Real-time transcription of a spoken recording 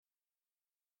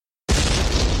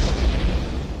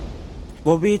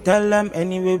But we tell them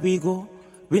anywhere we go,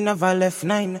 we never left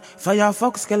 9.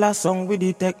 Firefox kill a song with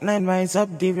the Tech 9. Rise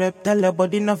up the rep, tell your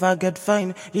body never get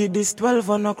fine. It is 12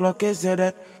 on o'clock, is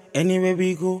that anywhere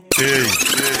we go. Hey,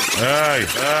 hey,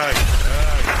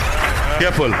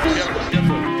 careful.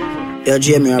 Yo,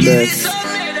 Jamie Roberts.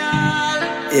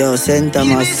 Yo, St.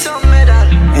 Thomas.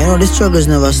 You know the struggles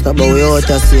never stop, but we out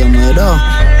the same way, though.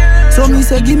 So me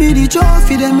say, give me the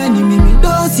trophy, them enemy, me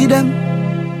don't see them.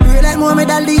 Real like Muhammad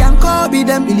Ali and Kobe,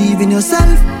 them. Believe in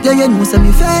yourself, yeah, you know, say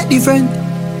me fair different.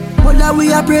 But that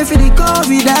we a pray for the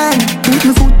COVID, then put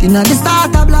me foot in the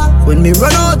starter block. When me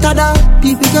run out of that,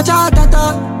 people catch out of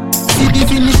that. See the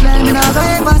finish line, me never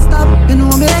ever stop. You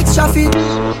know me extra fit.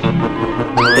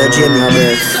 Yo, Jamie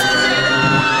Roberts.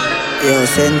 Yo,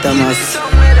 St. Thomas.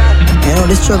 You know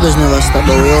the struggles never stop,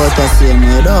 but we out the same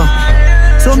way, though.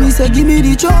 So me say, give me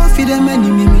the trophy, them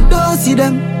enemy, me don't see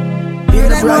them. Real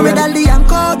like Muhammad Ali and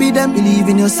Kobe, them. Believe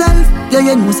in yourself, yeah,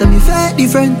 you know, say me fair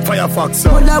different. Firefox, so.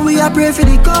 But that we a pray for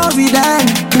the COVID, then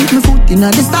put me foot in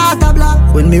the starter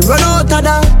block. When me run out of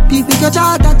that, people catch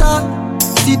out of that.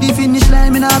 See the finish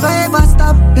line, me never ever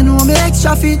stop. You know me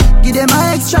extra fit, give them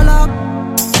a extra lap.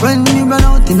 When me run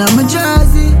out in my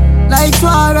jersey, like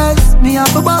Suarez, me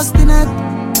have a bust in it.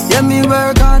 Yeah, me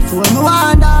work hard for me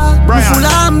wonder. Me full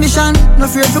of ambition, no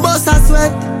fear for bust a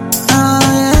sweat.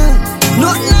 Yeah.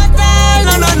 Nothing at all,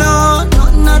 no, no, no.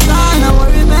 Nothing at all, no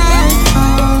worry, man.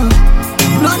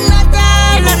 Nothing at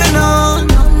all, no, no,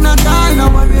 no. Nothing at all, no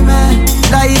worry, man.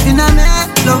 Life in a me,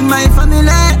 love my family.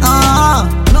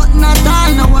 Nothing at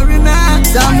all, no worry, man.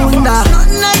 Zamunda.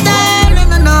 Nothing at all, no,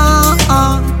 no, no.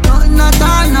 Nothing at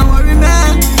all, no worry,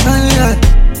 man.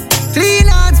 Clean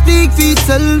heart, speak for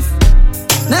itself.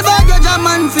 Never judge a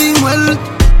man for him well.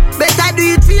 Better do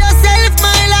it for yourself,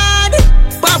 my lad.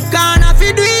 Popcorn, if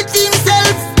you do it for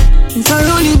himself. If I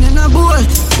running, then I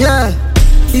bolt, yeah.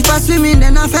 If I swimming,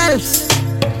 then I Phelps.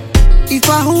 If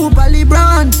I hoop, I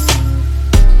LeBron.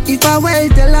 If I well,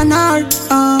 tell an art.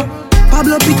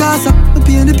 Pablo Picasso, me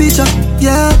paint the picture.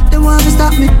 Yeah, they want to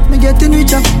stop me getting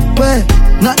richer. Well,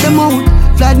 not the mood,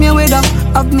 flight me away up.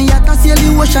 Have me at a sail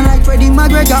the ocean like Freddie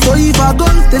McGregor. So if I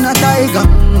golf, then I tiger.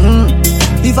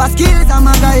 If I skills, I'm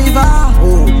a diver.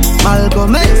 Oh,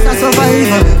 Malcolm X, a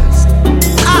survivor.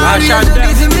 I shot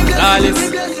them, Alice.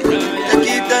 They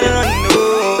keep turning on,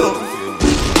 no.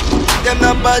 Them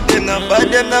not bad, them not bad,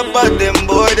 them not bad, them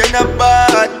boy, them not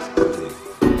bad.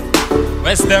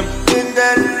 West them.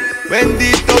 When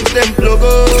the top them plug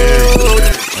out.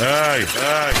 Hey,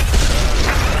 hey.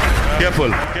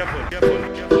 Careful, careful, careful.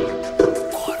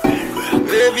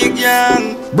 Baby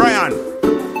gang. Brian.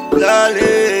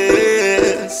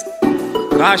 Lawless.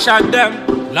 I shot them,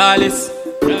 Lawless.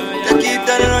 They keep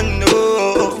turning on, no.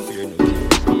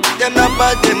 Them not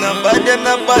bad, them not bad, them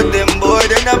not bad, them boy,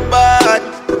 them not bad.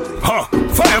 Ha,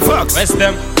 Firefox. West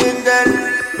them.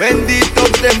 When the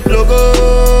top them plug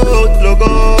out.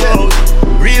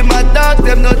 Real my dog,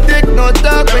 them no take no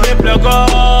talk. When they plug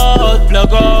out,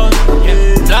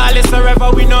 yeah. Lawless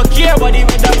forever, we no care what he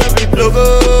with that when we plug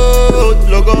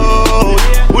out.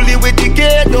 Bully with the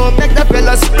gate, don't make the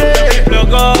fella spray.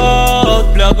 Plug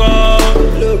out.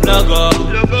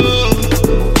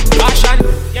 Passion,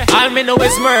 yeah. All me know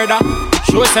is murder.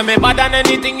 Show some me bad than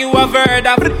anything you have heard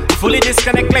of. Fully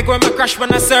disconnect like when me crash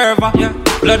on a server. Yeah.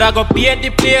 Blood I go paint the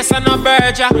place and a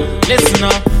burger. Listen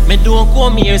up, me don't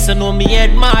come here so know me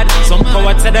head mad. Some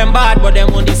cowards say them bad but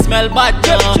them only smell bad.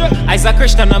 I's a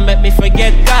Christian and make me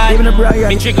forget God.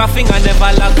 Me trigger finger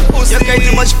never lock. You got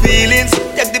too much feelings.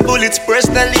 Take the bullets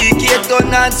personally. Get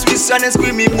on and Swiss and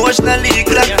scream emotionally.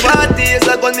 Black parties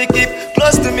are gonna keep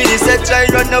close to me. Said try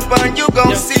run up and you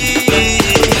gon' see.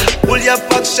 Pull your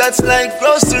pack shots like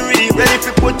grocery. Ready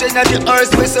to put in at the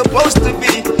earth we're supposed to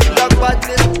be. Black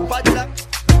badness, bad luck.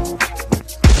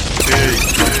 Hey.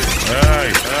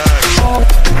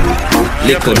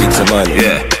 Little bit of money,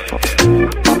 yeah.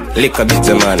 Little bit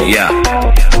of money, yeah.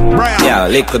 Yeah,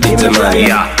 little bit of money,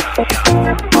 yeah.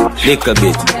 Little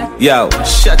bit. Yo,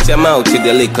 shut your mouth with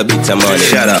the little bit of money.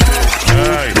 Shut up.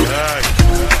 Hey.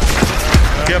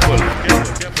 Careful.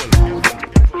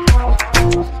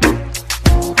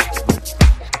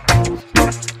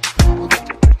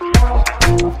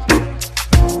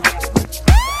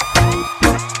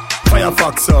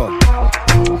 Firefox, so.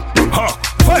 Ha!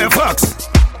 Firefox!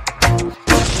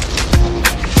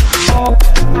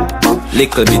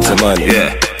 Little bit of money,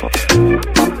 yeah.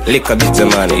 Little bit of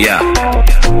money, yeah.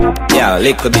 Yeah,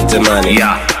 little bit of money,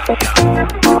 yeah.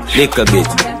 Little bit.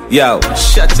 Yo,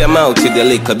 shut your mouth with a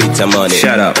little bit of money.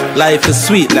 Shut up. Life is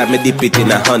sweet, like me dip it in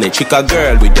a honey. Trick a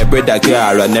girl with the bread a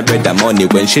car and the bread a money.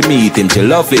 When she meet him, she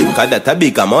love him, cause that a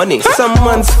bigger money. Some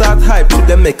man start hype to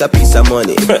them make a piece of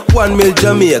money. 1 mil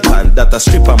Jamaican, that a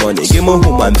stripper money. Give me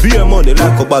woman beer money,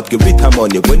 like a Bob give it a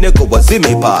money. When you go a see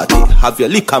me party, have your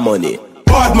liquor money.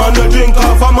 Bad man no drink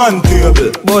off a man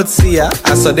table. But see ya,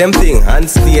 I saw them thing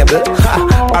unstable.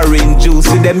 Ha, orange juice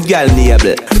with them gal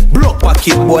nable. Block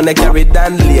pocket wanna carry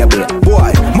down label.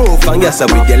 Boy, move on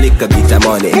yourself with your little bit of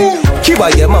money. Keep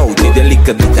out your mouth with your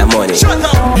little bit of money.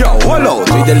 Yo, hold out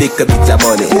with your little bit of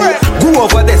money. Go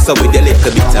over there so with your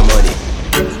little bit of money.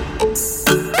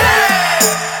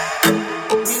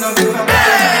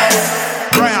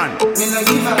 Brian.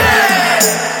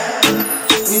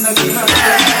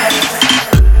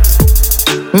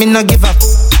 Me no give up.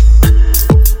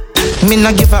 Me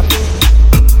no give up.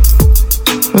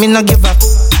 Me no give up.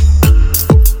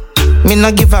 Me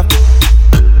no give up.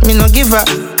 Me no give up.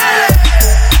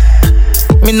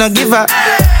 Me no give up.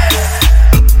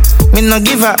 Me no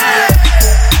give up.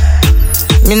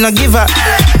 Me no give up.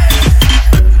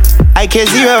 I care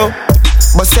 0,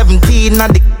 but 17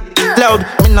 at the cloud.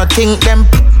 Me no think them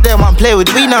want play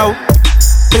with we now.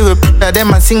 We will put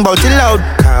them and sing about it loud.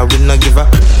 Cause we no give up.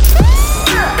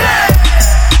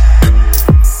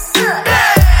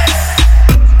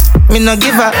 Me no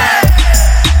give up.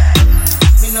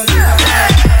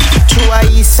 Through a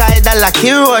east side a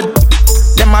lucky road.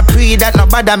 Them a pray that no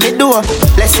bother me do.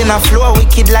 Blessing a flow,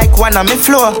 wicked like one on me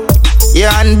floor.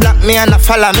 Yeah, and block me and a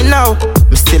follow me now.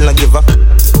 Me still no give up.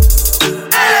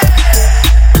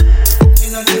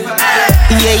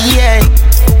 Yeah, yeah.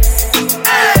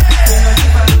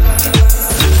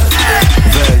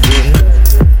 Virgin.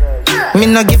 Me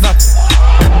no give up.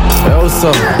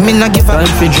 Also, me no give up.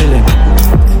 time for drilling.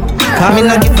 Me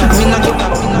no give up. Me no give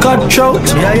up. Cutthroat,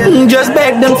 just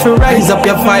beg them to rise up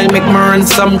your file, make me earn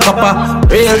some copper.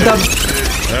 Real top.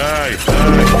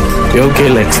 Yo,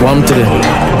 K-Lex, warm to them.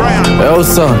 Yo,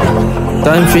 son,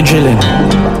 time for drilling.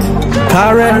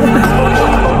 Karen.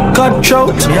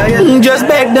 Cutthroat, just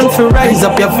beg them to rise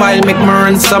up your file, make me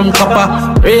earn some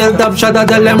copper. Real top shot at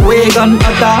them wagon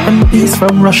utter. And peace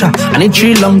from Russia, and it's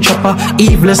 3 long chopper.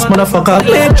 Eveless motherfucker,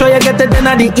 make sure you get it in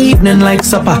at the evening like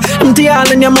supper. Empty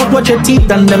all in your mouth, watch your teeth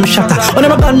and them shatter. When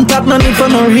them a contact, no need for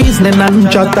no reasoning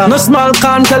and chatter. No small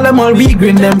can't tell them all we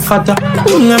green them fatter.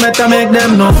 I better make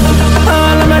them know.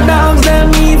 All of my dogs,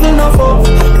 them evil no fuck.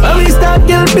 When we start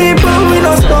kill people, we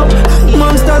no stop.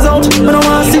 Monsters out, we don't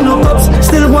want to see no cops.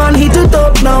 Still one hit it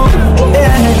up now. Yeah.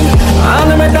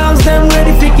 All of my dogs, them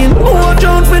ready for kill. Watch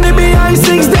out for the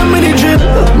BI6, them with the drip.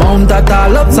 Mount at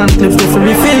all ups and cliffs to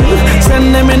refill.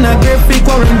 Send them in a grave free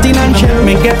quarantine and chill.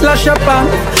 Me get lash up on,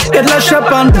 get lash up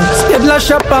on, get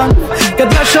lash up on, get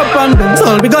lash up on.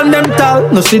 All we gun them tall,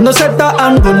 no see no set a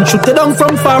handgun. Shoot it down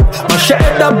from far, mash your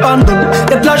head up and gun.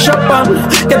 Get lash up on,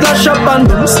 get lash up on,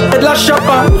 get lash up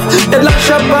on, get lash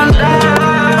up on.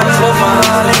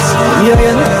 Yeah,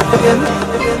 yeah.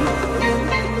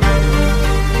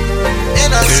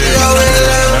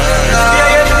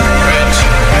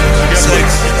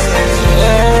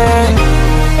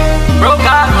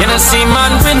 You know, see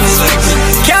man win.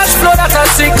 Cash flow that a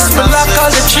 6. Black all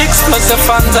the chicks plus the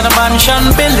fans and the mansion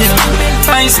building.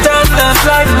 I stand that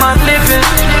life man living.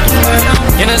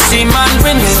 You know, see man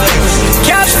win.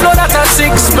 Cash flow that a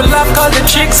 6. Black all the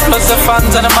chicks plus the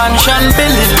fans and the mansion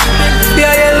building.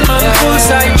 Yeah, man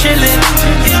poolside chilling.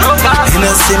 You know,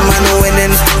 see man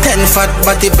winning. 10 fat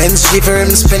body Benz shiver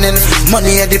him spinning.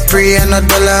 Money at the pre and $1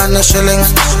 and a shilling.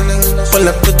 Pull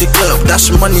up to the club, dash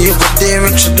money over there.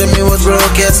 Rich to me was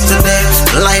broke yesterday.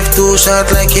 Life too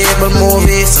short like cable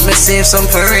movies. So me save some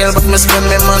for real, but me spend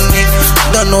my money.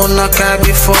 Don't own a car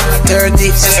before 30.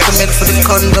 Estimate for the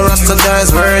condo, rasta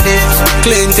dies worthy.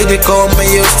 Clean to the comb,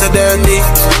 me used to dirty.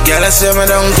 Girl, I see me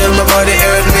down till my body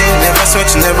hurt me. Never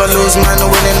switch, never lose, man,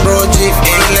 winning bro G.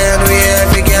 England, we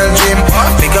every girl dream.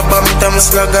 Pick up on Tom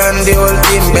Slug and the whole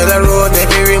team. Better road,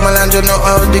 every rim and you know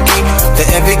how the key. The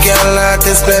every girl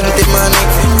artist plenty money.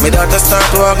 My daughter start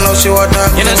to walk, now she want to.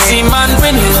 You know, see man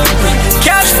winning.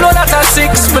 Cash flow that a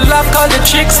 6. Black all the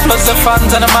chicks plus the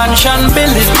fans and the mansion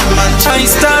building. I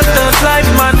start the life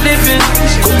man living.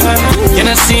 You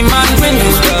know, see man winning.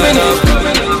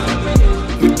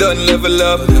 We done level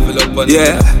up,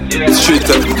 yeah. Straight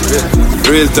up,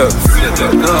 real tough.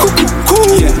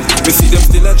 Cool. Yeah. Me see them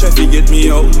still a try to get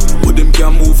me out, but them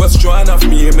can't move us strong enough.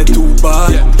 Me and me too bad.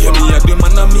 Yeah, me a the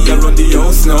man and me a run the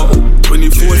house now.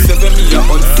 24/7 me a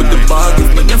hunt for the bag.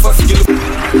 If me never skill.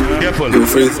 Yo,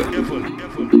 Fraser.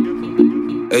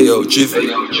 Hey yo, Chief.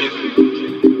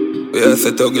 Yeah,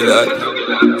 set up with that.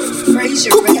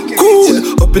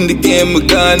 Cool. Up in the game, we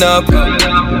gone up.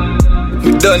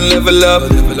 We done level up.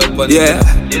 Yeah,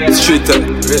 straight up,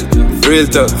 real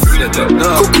tough.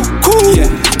 Cool.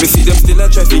 Yeah, me see them still a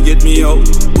try to get me out,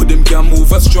 but them can't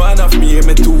move us strong enough. Me hear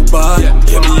me too bad.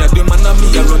 Yeah, me a the man and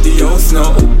me a run the house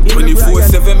now.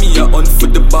 24/7 me a hunt for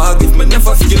the bag. If me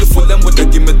never skillful, them woulda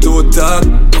give me toe tag.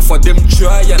 Enough of them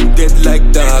try and dead like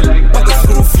that. But the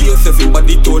screw face,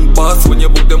 everybody turn boss. When you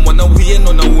book them one away,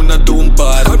 none of una don't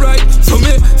bad. Alright, so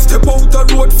me step out the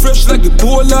road fresh like the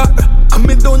polar. And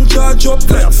me don't charge up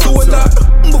like soda.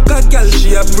 Book a gal,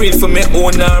 she a pray for me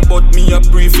owner, but me a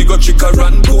pray for go trick her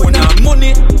and corner.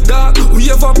 Money, dog, we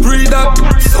ever pray that.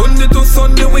 Sunday to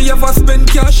Sunday, we ever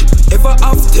spend cash. Ever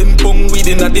have 10 pound weed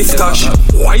in a this cash.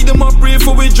 Why them a pray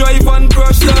for we drive and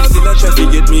crash that? Still a try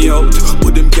to get me out,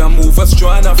 but them can't move us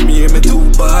strong enough. Me hear me too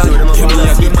bad. Yeah, me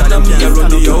a the man and me a run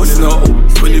the house now.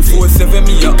 24/7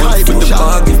 me a hunt for the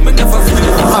bag. If me never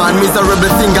steal. Man,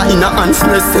 miserable finger in a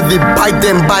handless. Heavy bite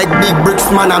them bite big bricks,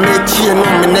 man, I make chain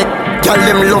on my neck. Y'all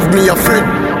them love me afraid.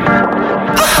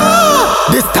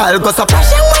 This style goes a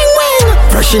fresh and wing.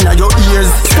 Fresh in your ears,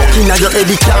 stuck in your head,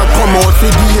 it can't come out for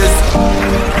years.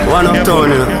 One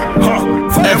uptown, you know.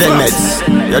 Heaven Meds.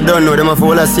 You don't know them a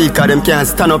full of seeker, them can't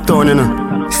stand uptown, you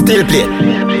know. Still play.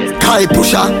 High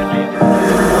pusher.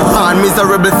 Man,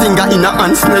 miserable finger in a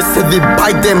handless. Heavy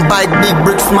bite them bite big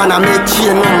bricks, man, I make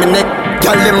chain on my neck.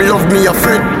 Y'all them love me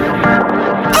afraid.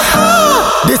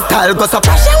 This style goes a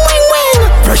fresh and wing.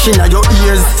 Fresh in your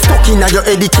ears, stuck in your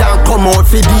head, it can't come out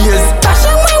for years. Fresh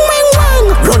and wing.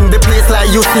 Run the place like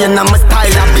you see, and I'm a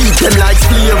style, I beat them like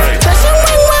slave. Fresh and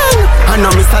wing. I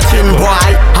know Mr. Chin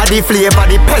boy, how the flavor,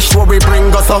 the pesh what we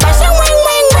bring us up. Fresh and wing.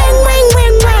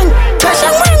 Fresh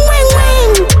and wing.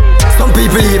 Some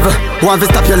people evil, want to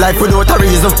stop your life without a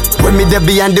reason. When me there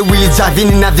behind the wheels,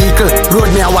 driving in a vehicle. Road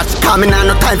me a watch, coming on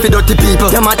no time for dirty people.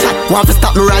 Them a chat, want to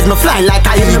stop me rise, me flying like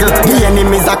a eagle. The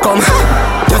enemies a come,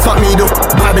 just what me do.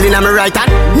 Bible in my right hand,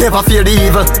 never fear the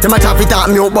evil. Them a chat fi talk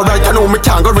me out, but right I know me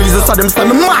can't go reason. So them say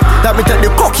me mad, that me take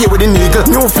the cock here with the needle.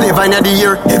 New flavor in the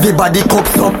year, everybody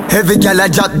cups up. Every gal a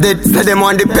jot dead, say them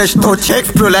on the pesh touch.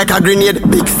 Explode like a grenade,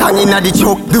 big song in the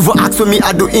choke. Do for ask for me,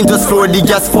 I do into slow the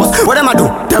gas force. What them a do?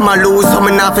 Them a lose, so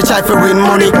me not fi try fi win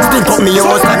money. Stink up me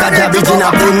house like a cabbage in a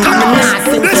bin.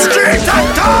 The street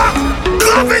attack!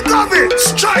 Love it,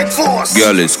 strike force!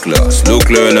 Girl is class, look,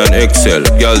 learn and excel.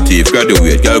 Girl thief,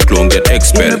 graduate, girl clone get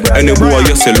expelled. Any boy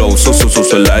you sell out, so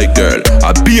like girl.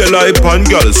 I be a life and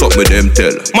girl, suck me them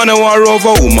tell. Man I war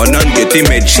over woman and get him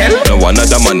head shell. Now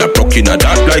another man a broke in a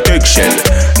that like eggshell.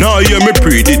 Now hear me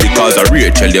pretty because I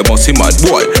Rachel. You must see mad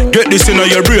boy, get this in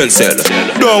your brain cell.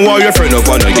 Don't want your friend up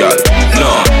on a girl. No,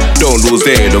 don't lose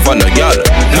the head up on a girl.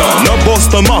 No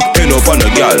bust a mock pen up on a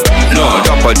girl. No,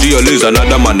 drop a jail is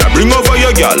another man that bring over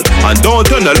your girl. And don't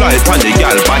turn the light on the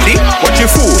girl body. Watch your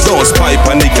food, don't spy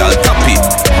on the girl, tap it.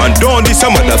 And don't this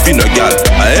some other fin a girl.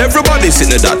 Everybody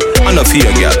sitting that, and a fear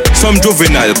girl. Some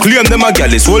juvenile claim them a girl,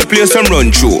 this whole place them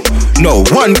run through. No,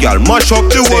 one girl mash up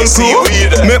the whole crew.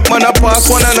 Make man a pass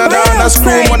one another and a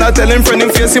screw. Man a tell him friend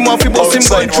him face him off, he bust him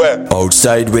by.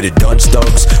 Outside with the Dutch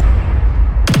dogs.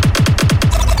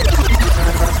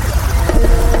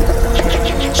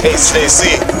 Hey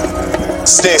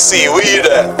Stacy, where you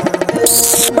there?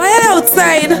 Why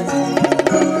outside?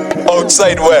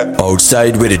 Outside where?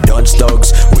 Outside with the Dutch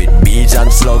dogs, with beads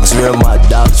and slugs. We're my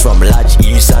dogs from Latch,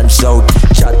 East and South.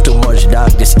 Chat too much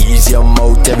dog, this easy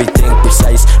amount. Everything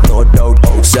precise, no doubt.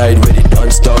 Outside with the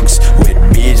Dutch dogs, with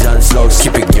beads and slugs.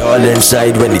 Keep it girl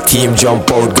inside when the team jump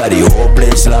out. Got the whole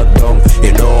place locked down.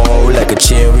 You know how like a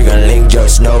chain we gon' link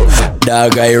just now.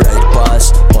 Dog I ride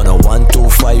past on a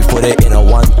 125, put it in a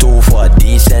 1-2 for a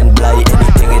decent blight.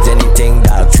 Anything is anything,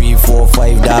 dog.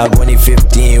 3-4-5, dog.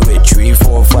 2015 with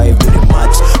 3-4-5 do the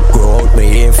max. Grow out my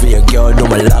hair for your girl, do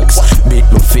my locks. Beat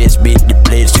my face, beat the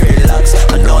blades, relax.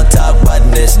 And don't talk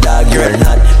badness, dog. You're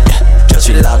not. Just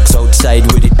relax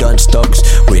outside with the Dutch dogs,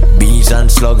 with bees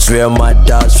and slugs. We're my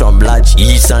dogs from Latch,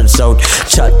 East and South.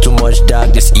 Chat too much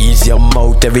dog, just ease your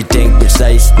mouth. Everything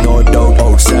precise, no doubt.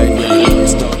 Outside with the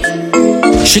Dutch dogs.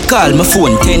 She call my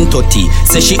phone 10:30.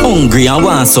 Say she hungry and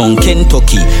want some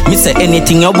Kentucky. Me say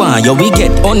anything you want, you we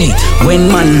get honey. When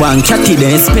man want chatty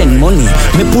then spend money.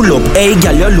 Me pull up, hey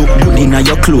girl you look good in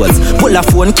your clothes. Pull a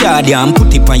phone card and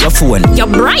put it on your phone. You're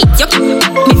bright,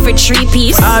 Me for 3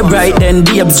 piece. Alright then,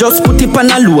 babes, just put it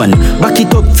on a loan. Back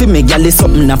it up for me, girl, it's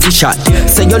something a fish shot.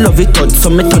 Say you love it out, so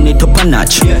me turn it up a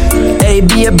notch. Hey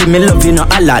baby, me love you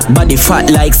not a lot. Body fat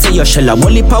like say you shell a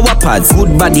wally power pads.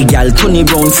 Good body, girl, turn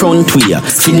it round front way.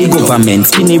 Feel the government,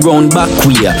 spin it round back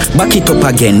way. Back it up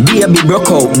again, baby,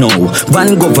 broke out now.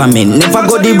 One government, never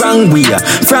go the wrong way.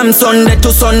 From Sunday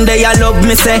to Sunday, I love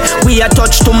me say. We a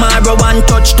touch tomorrow, one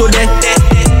touch today.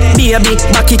 Baby,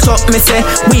 back it up, me say.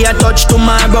 We a touch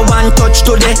tomorrow, one touch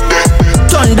today.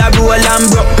 Thunder roll and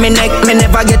broke me neck. Me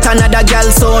never get another girl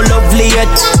so lovely yet.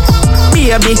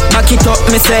 Baby, back it up,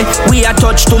 me say. We a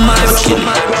touch tomorrow.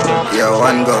 Yo,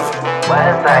 one go.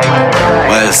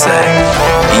 Well side,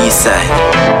 east side.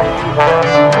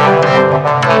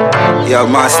 Yo,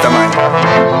 mastermind.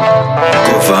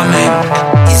 Government.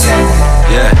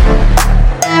 Yeah.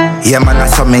 Yeah, man, I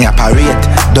saw me operate.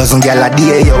 Doesn't get a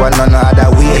day, you want none other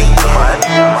way.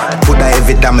 Put a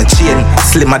heavy damn a chain,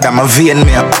 slimmer than my vein,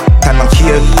 me a and no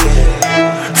care.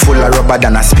 Full of rubber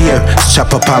than a spear.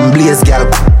 Chop up and blaze, girl,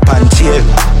 pan cheer.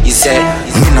 You say,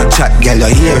 me no chat, girl,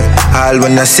 you hear. All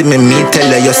when you see me tell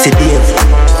her you see Dave.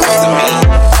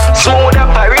 Smooth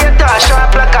operator,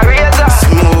 sharp like a razor.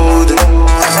 Smooth.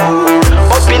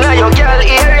 Up in your girl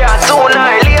area, sooner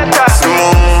or later.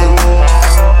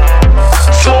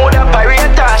 Smooth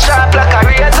operator, sharp like a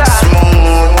razor.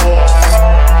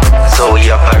 So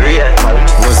you operate.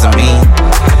 What's it mean?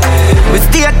 We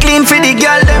stay clean for the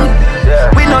girl them.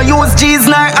 We no use G's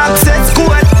nor access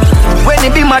code. When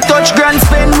it be my touch grand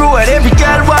spend road. Every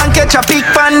girl want catch a pic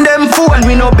pan them phone.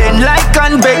 We no bend like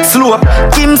convex slope.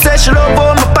 Kim says she love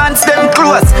how my pants them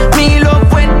close. Me love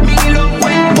when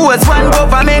pose one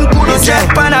government could check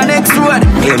pan a next road.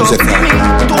 It up to me,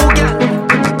 2 girl.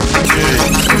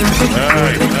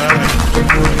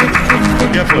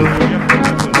 Careful.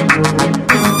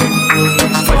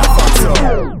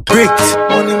 Brick.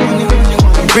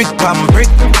 Brick pam brick.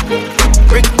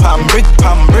 Brick pam brick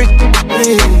pam brick.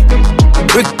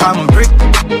 Brick pam brick.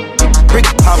 Brick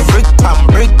pam brick pam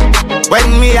brick. When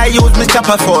me I use me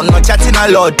chopper phone, no chatting a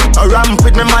lot. A ramp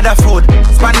with me mother food.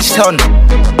 Spanish town.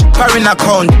 Foreign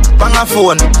account. Bang a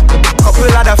phone.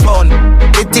 Couple other phone.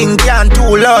 The thing can't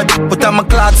too loud. Put on my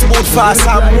clocks boot fast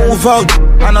and move out.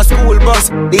 On a school bus,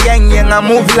 the young I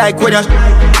move like when you.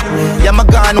 Yeah, my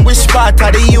gun wish part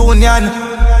of the union.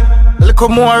 Look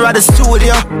more at the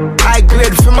studio. I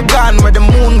grade from a gun where the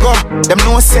moon go. Them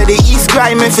no say the East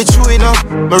crime if it's true enough.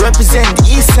 But represent the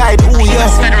East side, ooh yeah.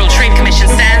 The Federal Trade Commission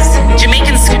says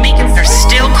Jamaicans are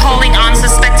still calling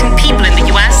unsuspecting people in the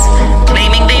US,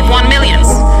 claiming they've won millions.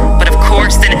 But of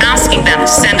course, then asking them to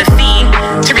send a fee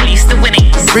to release the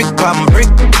winnings. Brick pam brick.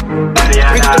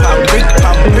 Brick pam brick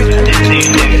pam brick.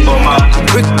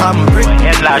 Brick pam brick.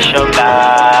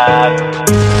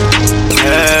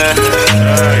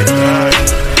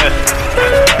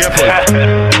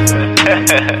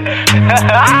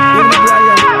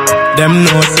 Them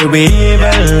know say we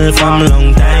evil from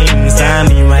long time.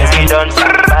 Sammy wise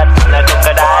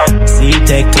see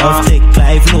take off, take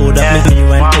life, load up with me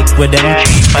when take with them.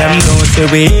 Them know say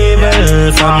we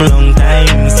evil from long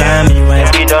time. Sammy wise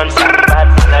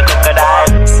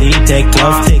see take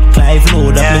off, take life,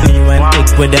 load up with me when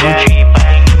take with them.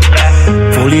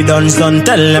 Fully done, son,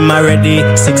 tell them already.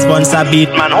 6 months a beat,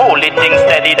 man, hold it thing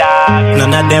steady, dog.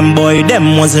 None of them boy,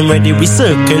 them wasn't ready. We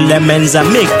circle them ends and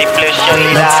make the flesh shiny,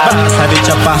 dog. That's fast, have the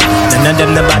chopper. None of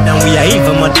them the bad and we are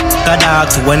even much dog.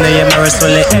 So when they am arrest,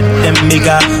 well, they head them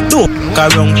bigger. Don't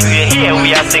around. You hear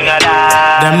we are sing a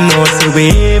dog. Them know say we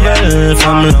evil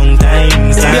from long time.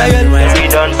 We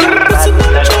done,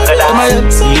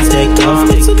 see take off,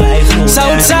 take life.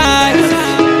 Southside.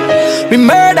 We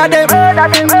murder them.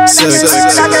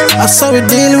 I saw we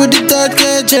deal with the third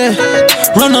KJ.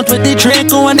 Run out with the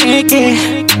Draco and AK.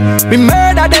 We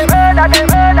murder them.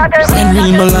 When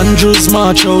real Melandros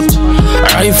march out,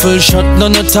 rifle shot,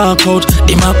 none of talk out.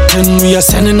 The map 10 we are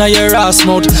sending a your ass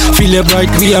mouth. Feel it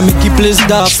bright, we are make it place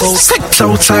dark out.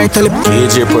 Southside, tell it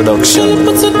KJ production.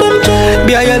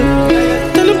 BIL,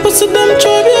 tell him pussy them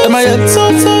joy. MIL,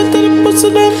 Southside, tell him pussy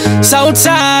them.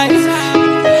 Southside.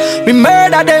 We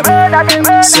murder them.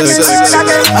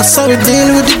 I saw we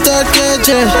deal with the third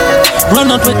KJ.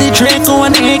 Run out with the Draco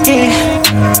and AK.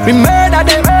 We murder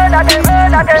them.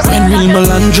 When real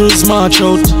Melandros march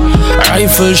out,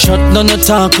 rifle shot, none of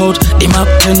talk out. The map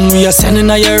 10 we are sending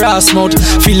a your ass mouth.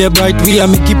 Feel it bright, we are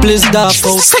make it place dark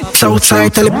out.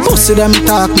 Southside, tell the pussy them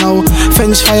talk now.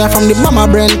 French fire from the bomber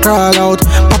brain crawl out.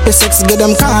 Poppy sex get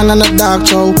them can and a dark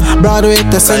show. Broadway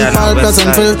to St. Paul,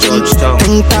 Pleasant, Wilton.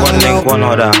 Think one link, one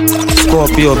order.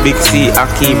 Scorpio, Big C,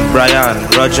 Akeem, Brian,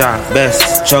 Roger,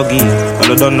 Best, Chuggy.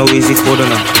 All I don't know easy code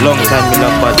on a long time we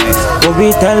love badness. But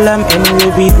we tell them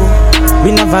anywhere we go,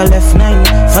 we never left 9.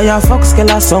 Firefox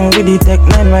kill a song with the Tech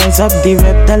 9. Rise up the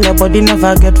rep, tell your body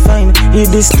never get fine.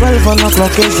 It is 12 on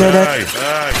o'clock, is that?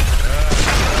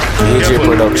 DJ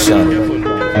Production.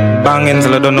 Bangins,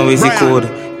 I don't know easy code.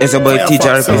 It's a boy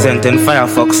teacher representing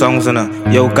Firefox songs on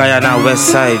Yo Guyana West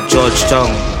Side,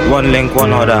 Georgetown. One link,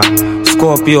 one order.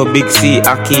 Scorpio, Big C,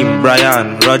 Akeem,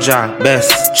 Brian, Roger,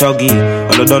 Best, Chuggy.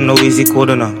 All I don't know easy code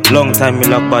on a long time we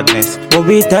love badness. But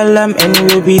we tell them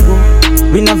anywhere we go,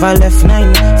 we never left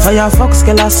 9. Firefox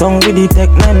kill a song with the Tech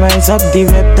 9. Rise up the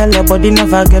rep, tell your body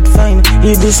never get fine.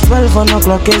 It is 12 on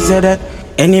o'clock, is that?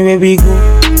 Anywhere we go,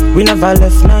 we never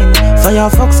left 9.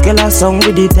 Firefox kill a song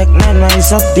with the Tech 9.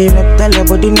 Rise up the rep, tell your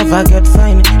body never get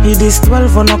fine. It is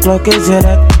 12 on o'clock, is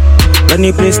that? When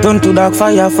you place down to dark,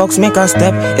 Firefox make a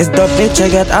step. It's the bitch I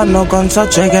get, I'm no gun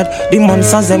such I get. The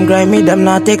monsters them grimy, them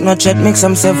not take no check. Make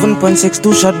some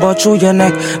 7.62 shot but through your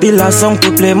neck. The last song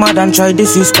to play mad and try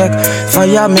disrespect.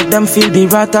 Fire make them feel the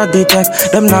rat at the tech.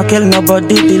 Them not kill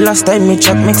nobody, the last time me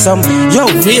check. Make some, yo,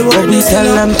 what we tell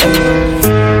them.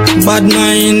 Bad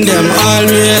mind them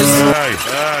always.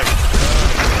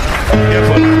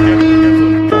 Careful.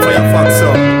 Firefox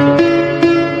up.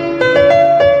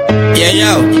 Yeah,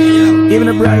 yo. Even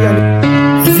a Brian.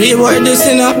 We were this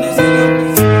up.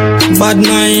 Bad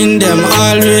mind them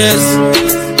always.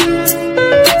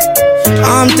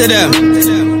 Arm to them.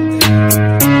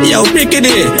 Yo, pick it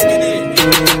in.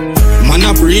 Man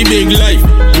a pretty big life.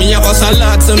 Me a hustle a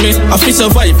lot to me. I fi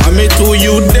survive. I me two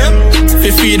youth them.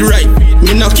 Fi feed right.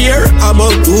 Me no care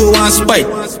about who wants spite.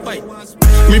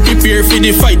 Me prepare for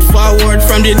the fight. Forward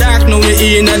from the dark, now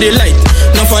we in the light.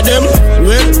 Now for them,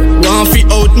 well, want fi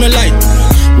out me light.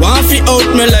 Want fi out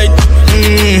me light.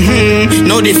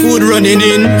 Now the food running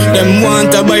in. Them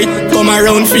want a bite. Come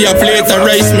around for a plate of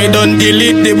rice. Me done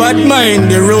delete the bad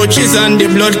mind, the roaches and the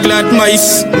blood clot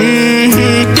mice.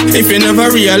 If you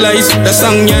never realize, the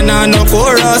song ya nah no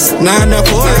chorus, nah no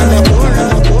chorus.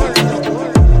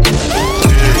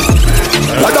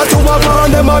 I got to walk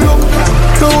on them a look.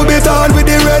 Blue bit on with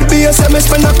the red base. Me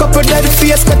spend a couple dead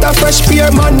face. Get a fresh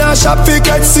pair, man. Now shop fi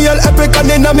get seal. Epic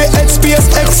and inna me head space.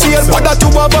 Exhale. What that to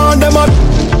walk on them a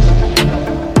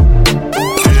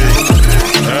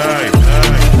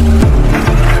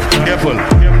Careful.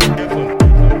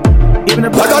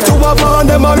 what that to walk on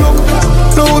them a look.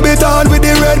 Blue bit on with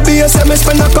the red base. Me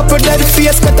spend a couple dead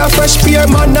face. Get a fresh pair,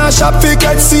 man. Now shop fi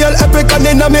get seal. Epic and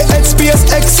inna me head space.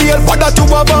 Exhale. What that to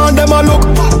walk on them a look.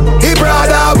 He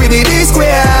brother with the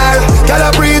D-square. Girl a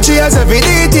preach yes every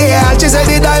detail. She said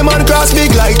the diamond cross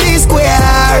big like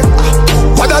D-square.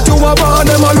 What that you want on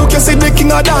them a look. You see the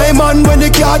king of diamond. When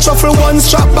the car shuffle one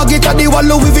strap bag it at the wall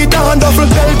Louis Vuitton. Duffel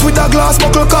belt with a glass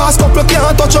buckle cast. Couple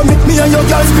can't touch on me. Me and your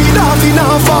girl speed off in a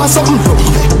fast something.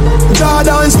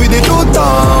 Jordans with the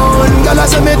two-tone. Girl I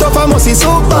say me tough I must see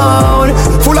so bound.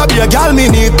 Full of beer girl me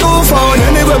need two phone.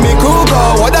 Anyway me cool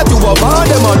go. What that you want on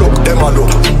them a look. Them a look.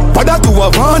 What that you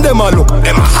have on them a look.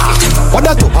 Them a half. What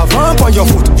that you have on your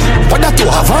foot. What that you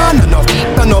have on enough.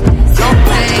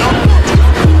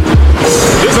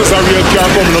 This is a real car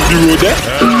coming up the road there.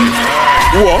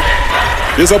 What?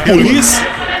 There's a police.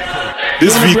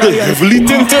 This vehicle heavily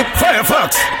tinted.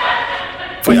 Firefox.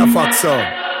 Firefox up.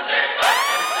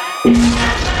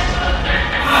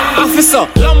 Officer,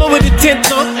 lumber with the tint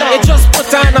now. They just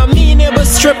put on a me neighbor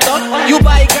strip now. You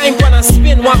buy kind pan and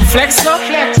spin one flex now.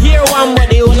 Here one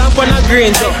body, hold up on a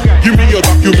green now. Give me your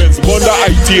documents, bonder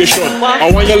citation.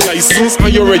 I want your license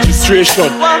and your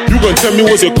registration. You gonna tell me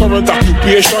what's your current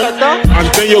occupation, and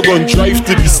then you're gonna drive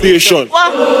to the station.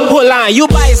 Hold on, you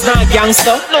boys not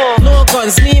gangster. No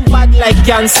guns, me bad like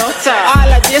cancer.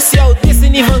 All of this, yo, this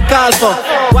ain't even called for.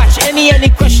 Watch any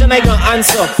question I gonna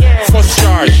answer. First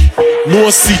charge, no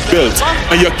seatbelt,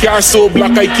 and your car so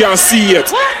black I can't see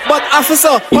it. But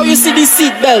officer, how you see the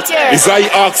seatbelt? Is I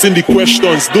asking the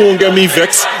questions, don't get me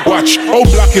vexed. Watch, how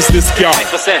black is this car?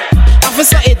 5%.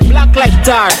 Officer, it black like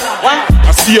tar. What?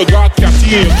 I see you got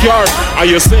catty in your car, and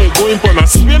you say going for a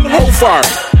spin, how far?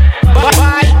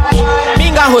 Bye. Me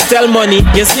got hotel money.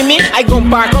 You see me? I gon'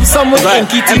 park up somewhere in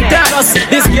Kitty. Plus,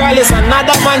 this girl is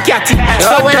another man catty.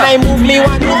 So when I move me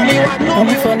one. I'm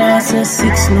for now, say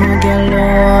 6, no girl,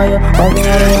 no. All the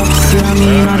other see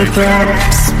me not the crowd.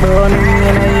 Burn me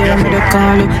and I hear me the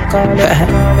call it.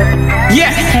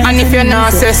 Yeah, and if you're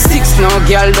not say 6, no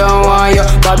girl, don't want you.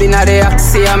 Bobby not the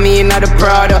see me not the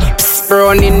Prada.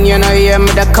 Running, you know, hear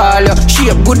me the call you. She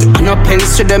a good and no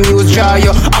pens to the muse draw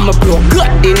you. I'm a blow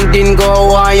good, din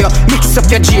go on you. Mix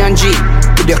up your G and G.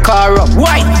 with your car up.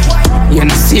 Why? You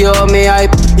know see how me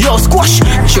hype. Yo, squash,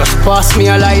 just pass me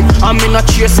a light. I'm in a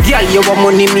chase, girl, you want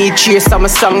money, me chase. I'm a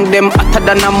song them hotter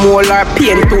than a mole or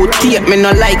pain to tape. Me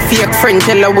no like fake friend,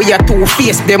 tell her we are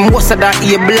two-faced. Them most of that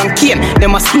able and cane,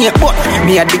 them a snake. But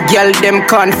me a the girl, them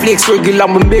cornflakes. Regular,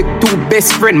 me make two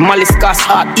best friend. Malice cause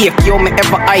heartache. Yo, me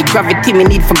ever high gravity, me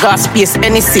need for gas space.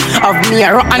 Anything of me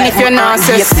a rock. And if you're not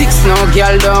say 6, no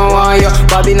girl don't want you.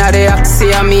 Bobby not the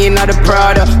Axie, I mean not the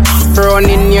Prada.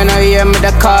 Running, you know, hear me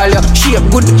the call you. Shape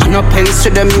good, no pens to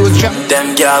the music.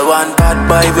 Them girl want bad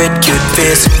boy with cute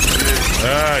face.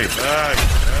 Aye.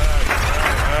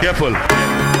 Careful.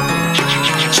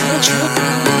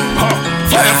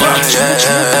 Firefox.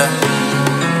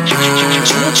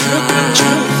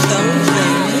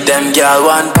 Them girl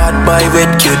want bad boy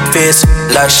with cute face.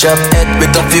 Lash up head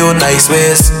with a few nice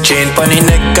ways. Chain pony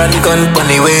neck and gun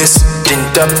pony waist.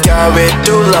 Tint up car with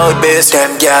too loud bass.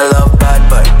 Them girl love bad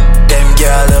boy. Them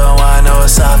girl don't want no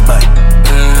soft boy.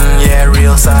 Yeah,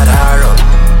 real sad hard.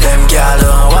 Them girl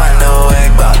don't want no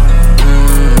egg ball.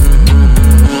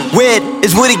 Wait,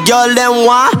 is what the girl them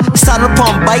want? Saddle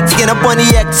pump bikes, get up on the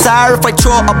XR. If I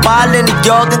throw a ball in the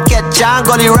girl can catch on.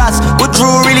 Gully rats, what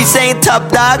Drew really saying top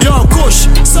dog? Yo,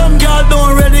 Kush, some girl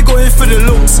don't really go in for the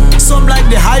looks. Some like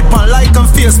the hype and like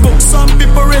on Facebook. Some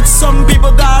people rich, some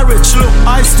people got rich. Look,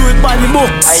 I do it by the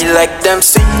books. I like them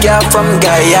sweet girl from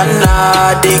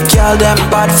Guyana. They call them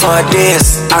bad for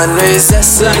this. And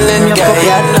resistant in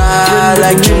Guyana.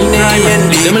 Like Trinity and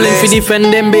them link fi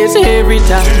defend them base every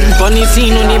time. Funny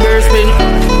scene on the burst bin.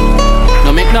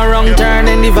 No make no wrong turn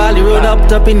in the valley road up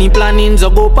top in the plannings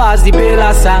or go past the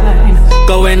Bella sign.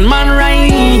 Go when man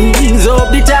rise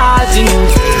up the charging.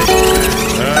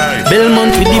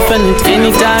 Belmont we defend it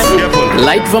anytime.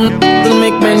 Light from to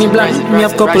make many blind. Me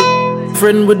have couple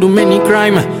friend we do many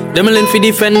crime. Them link fi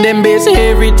defend them base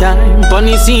every time.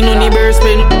 Funny scene on the burst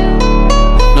bin.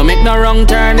 No make no wrong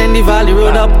turn in the valley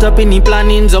road up top in the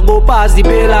plannings or go past the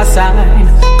Bella sign.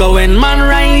 Go when man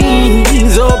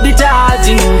rise up the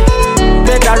charging.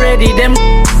 Better ready them.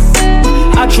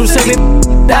 I true say me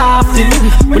laughing.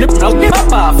 When the plug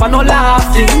pop off I no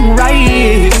laughing.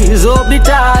 Rise up the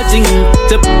charging.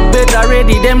 So better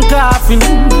ready them coughing.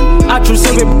 I true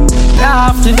say me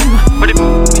laughing.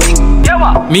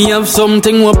 Me have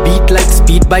something what beat like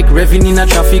speed bike revving in a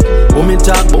traffic. When me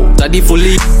talk about the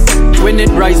fully. When it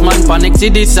rise man panic, see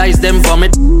the size them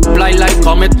vomit. Fly like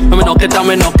comet, when me knock it and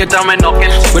me knock it and me knock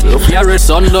it. But if you're a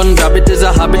son don't grab it is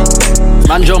a habit.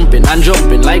 Man jumping and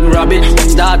jumping like rabbit.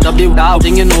 Start up the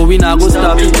thing you know we not go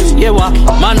stop it. Yeah what,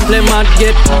 man play mad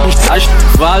get stash.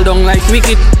 Fall down like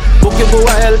wicked. Book you go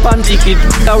a help and ticket.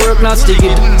 The work not stick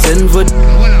it. Send for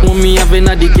me having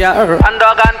a dick car. And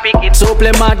dog and pick it. So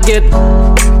play mad get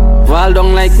fall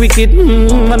down like wicked.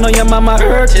 I know your mama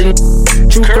hurting.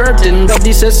 True curtain, but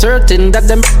this is certain that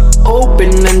them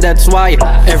open and that's why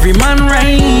every man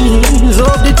rise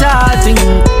up the tarting.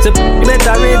 So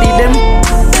better ready them.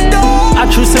 I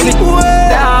true say it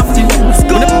after.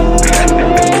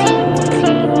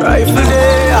 Rifle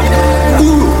there.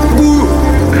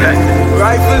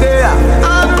 Rifle there.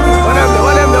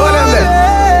 What them there?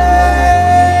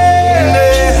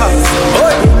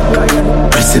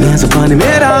 Pressing hands upon him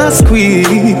head and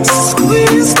squeeze.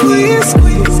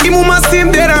 Give my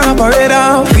steam dead and operate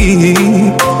and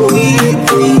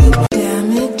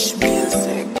Damage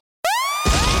music.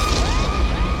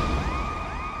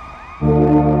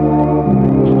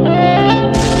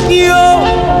 Yo,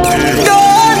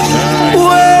 done.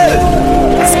 Well,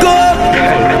 let's go.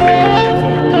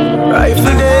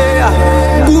 Rifle there.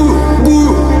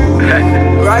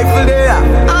 Rifle there.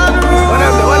 What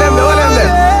them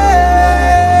there?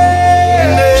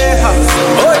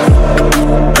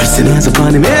 Pressing hands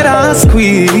upon him head and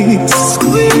squeeze.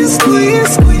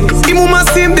 Give my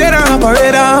steam dead and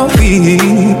operate and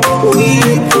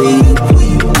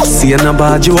see and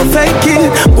about you a fake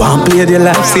it. One play the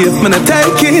life safe, man I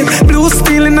take it. Blue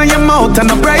stealing on your mouth and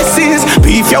the prices.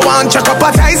 Beef you want, chuck up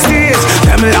a tight stage.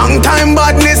 Them long time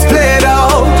badness played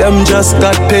out. Them just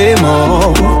got pay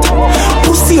more.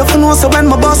 Pussy up and so when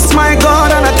my boss my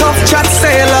god and a tough chat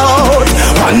sail out.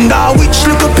 Wonder which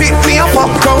little pick me a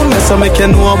popcorn. That's how make you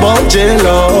know about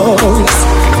jealous.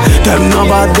 Them know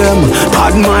about them,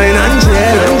 bad mind and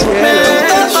jealous.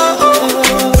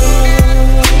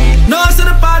 No, so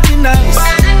the party nice.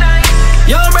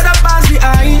 Yo, brother pass the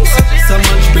ice. So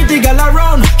much pretty girl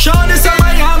around. Show this a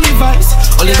Miami vibes.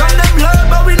 Only on them love,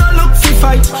 but we don't look for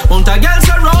fight. Want a girls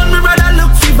around, me rather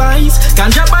look for vice.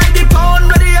 Can't you buy the pound,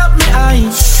 ready up me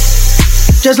eyes.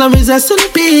 Just love me zest and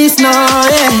peace now,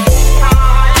 yeah.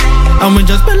 I'm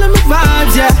just feeling my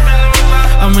vibes, yeah.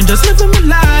 I'm just living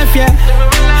my life, yeah.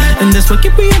 And that's what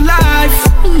keep me alive.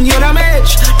 You're the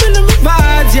match, feeling me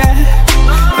vibes,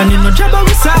 yeah. And you know job on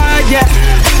my side, yeah.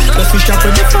 Cause we shop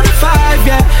ready for the 5,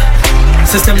 yeah.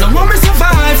 System no want me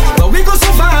survive, but we gon'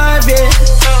 survive, yeah.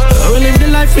 We live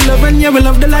the life we love and yeah, we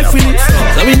love the life we live.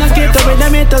 So we not get away the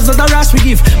haters, not the rash we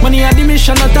give. Money at the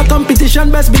mission, not a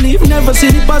competition, best believe. Never see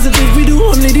the positive, we do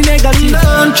only the negative.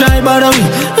 Don't try bother we,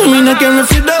 I mean I care if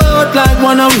you don't like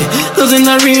one of we. Cause in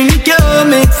a really care,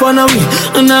 make fun of we.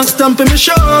 And I'm stamping my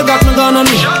show, got my gun on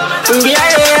me.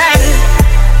 Yeah.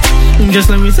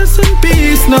 Just let me rest in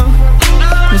peace now.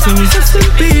 Just let me rest in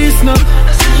peace now.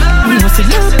 We must have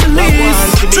love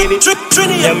police.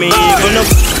 Yeah, me even up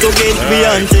to get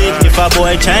beyond it. If a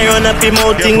boy try run up him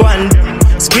out in one,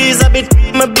 squeeze a bit,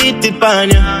 me beat it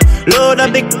pan ya. Load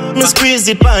a big, me squeeze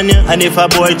it pan ya. And if a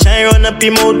boy try run up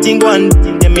him out in one,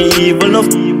 yeah, me even up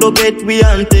to get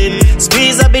beyond it.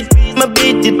 Squeeze a bit, me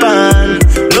beat it pan.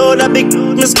 Load a big,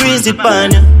 me squeeze it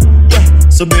pan ya. Yeah,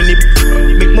 so bring it,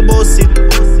 make my boss it.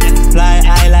 Fly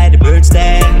high like the birds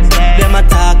there. Them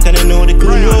attack and I know they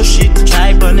cool no shit.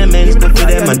 Try on them ends, go for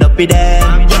them and up with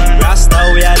them.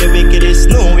 Rasta, we are the wickedest,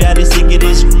 no, we are the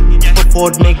sickest.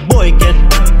 Ford make boy get.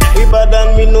 We bad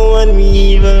and we know and we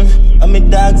evil. And me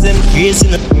dogs them crazy,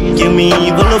 no give me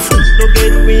evil. No food, no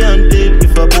get me hunted.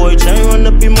 If a boy try run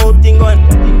up him out in one,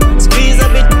 squeeze a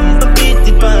bit, beat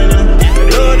it pan.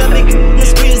 Load a big,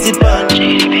 squeeze it pan.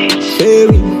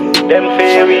 Fairy, them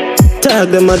fairy. Tag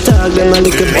them a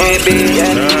little baby,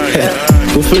 yeah.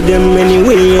 Go for them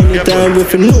anyway, anytime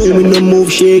if you know we no move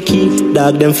shaky.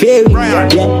 Dog them fairy, yeah,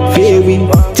 fairy.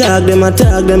 Tag them a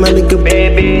little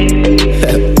baby.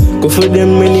 Go for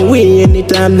them anyway,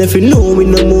 anytime if you know we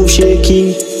no move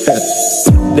shaky.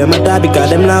 Them a dog because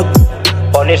them lock.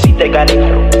 Honestly, they got it,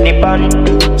 nip on.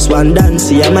 Swan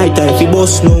dance, yeah, my time fi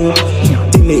boss now.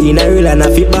 Me in a real and I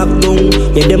feel back down.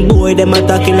 Yeah, them boy, them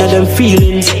attacking at them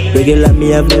feelings. Regular me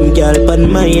have them girl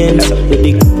on my ends. With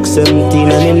the cook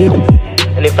 17 and in.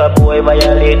 And if a boy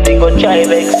violate, they go try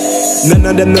vex. None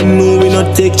of them know we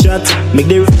not take shots. Make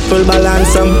the rifle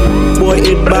balance and boy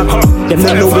hit back. Them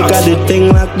don't know because the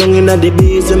thing locked down in the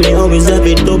base. And me always have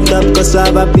it up top cause I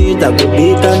have a beat. I go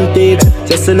beat and take.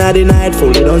 Just another night,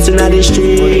 fully dance in the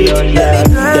street. Yeah,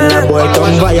 then a boy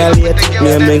come violate.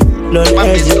 Me and make no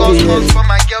hesitate.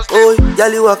 Oh,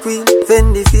 y'all you a queen,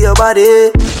 Fendi for your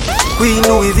body, Queen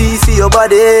Louis V for your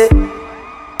body,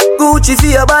 Gucci for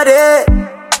your body.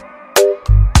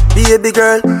 Baby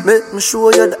girl, make me show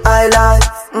you the high life.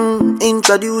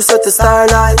 Introduce you to star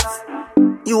life.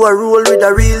 You a roll with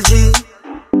a real G,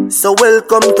 so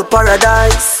welcome to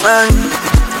paradise.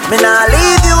 Me nah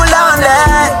leave you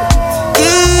lonely,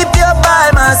 keep you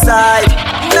by my side.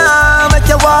 Now make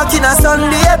you walk in a sun,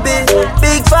 baby.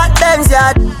 Big fat Benz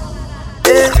yard.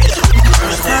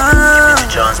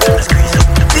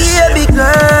 Baby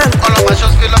girl, all of my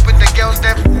shows fill up with the girls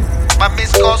them. My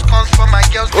miss calls comes from my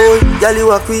girls them. Oh, girl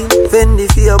you a queen, Fendi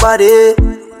for your body,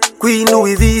 Queen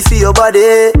Louis V for your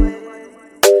body,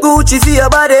 Gucci for your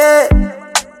body.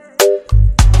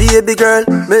 Baby girl,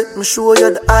 make me show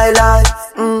you the high life.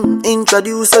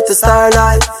 Introduce you to star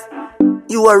life.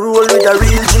 You a roll with a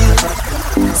real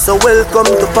G, so welcome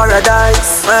to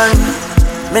paradise.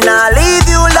 Me nah leave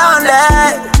you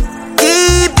lonely,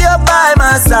 keep you by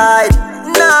my side.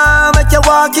 Now make you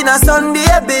walk in a sun,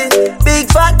 baby. Big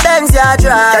fat Benz you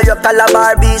drive. Carry up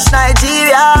Calabar Beach,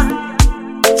 Nigeria,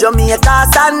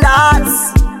 Jamaica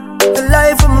standards. The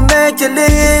life I'ma make you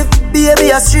live,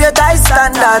 baby, a straight high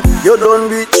standard. You done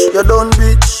rich,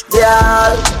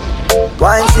 girl.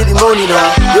 Wine for the money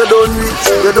now. You done rich,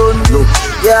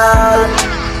 girl.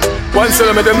 One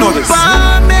sell them know this.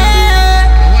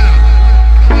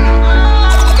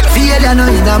 Feel you know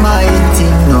in my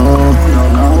thing, no.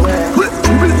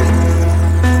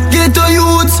 Get to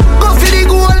youths, go for the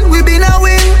goal, we been a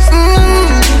win.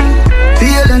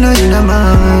 Feel you know in my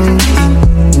thing,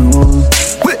 no.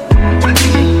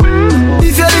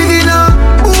 If you're living a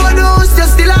bonus, you're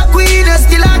still a queen, you're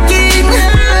still a king.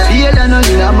 Feel you know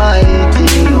in my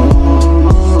thing, no.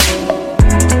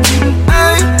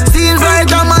 Seems like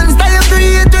a man style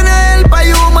create to help a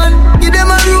human. Give them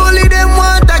a rule, them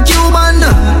want a Cuban.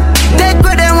 Take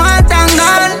what they want and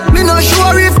gone. Me no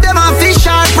sure if them a fish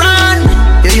or prawn.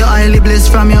 Yeah, you're highly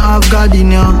blessed from your have God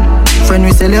in you. Friend,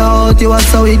 we sell you out, you watch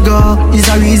how it go. It's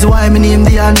a reason why me name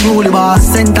the unruly boss.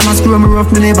 Send time I screw me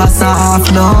rough, me never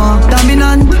soft, no.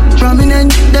 Dominant,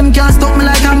 prominent, them can't stop me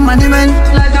like a monument.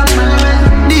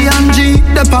 DMG,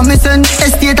 the promising.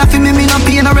 Estate of me no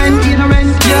pay no rent.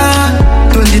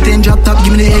 Yeah, 2010 drop top,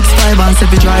 give me the X5 and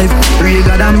step drive.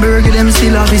 Regal and Burger, them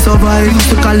still have to survive. Used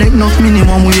to collect enough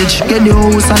minimum wage. Get the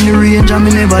house and the range and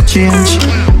me never change.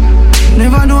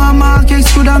 Never know a market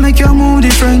coulda make you move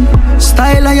different.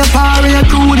 Style of your power, your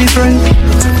crew different.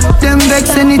 Them vex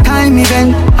anytime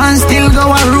event, and still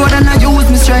go a road and I use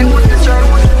my strength.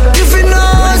 If you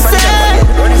know say,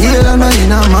 yeah, I'm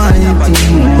in my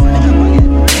team.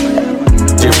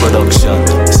 J-Production.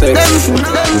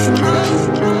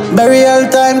 Burial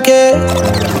time, K.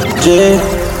 J.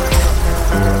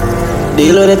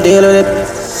 Deal with it.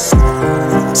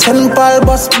 St. Paul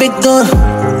bus big gun.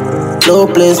 Low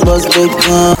place bus big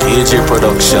gun. AJ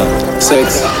Production.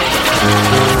 6.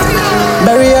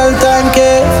 Burial time, K.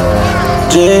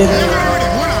 J.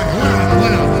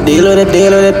 Deal with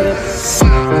it.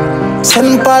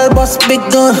 St. Paul bus big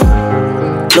gun.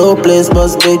 Low place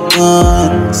bus big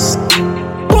guns.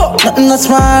 Nothing not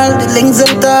small, the links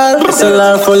them tall.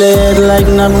 SLR full head like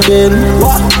napkin.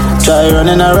 Try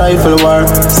running a rifle war.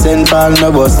 St. Paul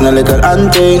no bus, no little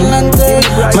hunting.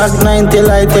 Mac 90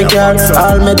 light take care.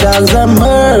 All my dogs are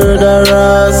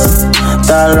murderers.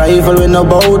 Tall rifle with no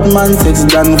bout man. 6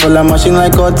 gun full of machine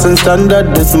like cuts and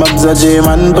standard. This mob's a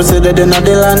J-man, pussy dead in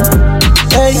the land.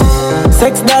 Hey,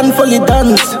 6 done, fully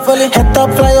dance. Head top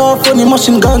fly off on the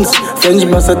machine guns. French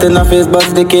bust it in the face,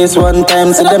 bust the case one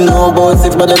time. See them know about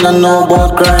 6, but they don't know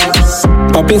about crime.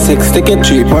 Poppy 6, ticket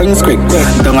 3 points quick.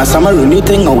 Don't a summer new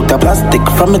thing out of plastic.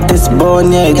 From it this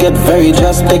bone, yeah, it get very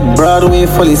drastic. Broadway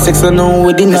fully 6, I know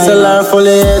with the SLR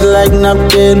fully head like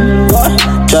napkin.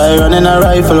 Try running a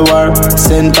rifle war.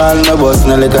 St. Paul no bus,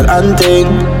 no little hunting.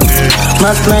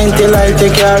 Mac 90 light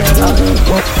take care.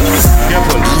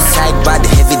 Eastside bad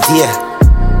heavy deer.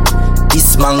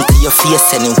 This man to your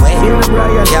face anyway.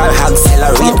 Car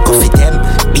accelerate, coffee them.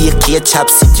 Be a K chap,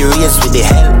 city race with the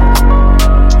hell.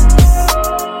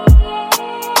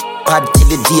 Bad till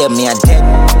the day me a dead.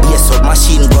 Be a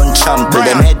submachine gun trample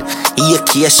them head.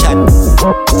 AK shot.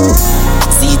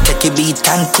 See take a beat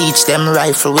and teach them.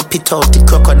 Rifle whip it out the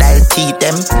crocodile teeth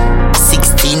them.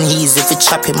 16 he's if you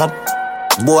chop him up.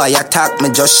 Boy attack me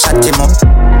just shut him up.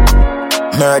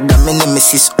 Murder me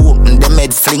nemesis, open them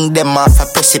head, fling them off a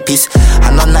precipice.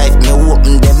 And a knife me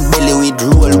open them belly with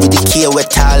roll with the K way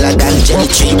taller than jelly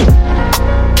tree.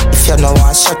 If you no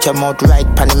want shut your mouth right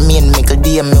pan the main mickle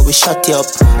DM me we shut you up.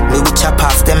 Me we chop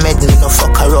off them head, me no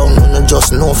fuck around. Me no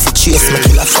just know if you chase me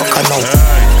kill a fucker now.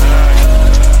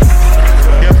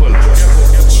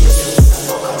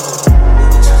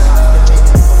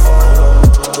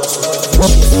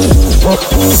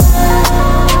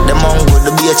 The mongo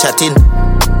the beer chatting.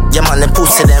 Yeah man, them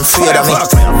pussy them afraid of me.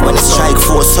 When they strike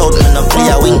force out, me no play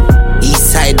a wing.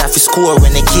 East side have to score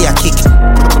when they key a kick.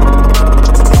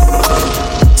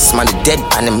 Smell the dead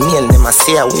and the meal, them a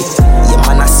say a week. Yeah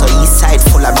man, I saw east side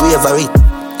full of bravery.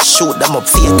 Shoot them up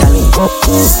fatally.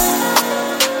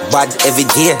 Bad every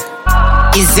day.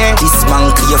 Is there this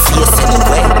man to your face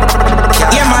anyway?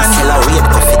 Can't yeah man, accelerate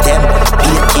coffee them. Be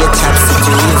a K chap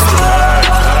situation.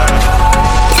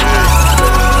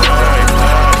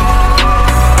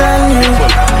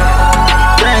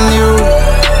 Brand new.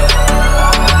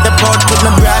 The port with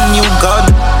my brand new gun.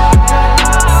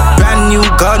 Brand new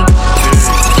gun.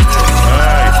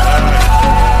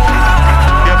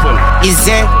 Is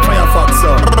there Firefox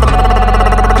up?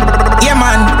 Yeah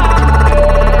man.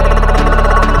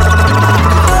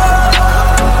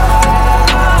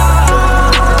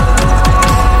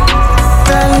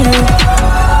 Brand new.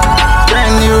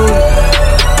 Brand new.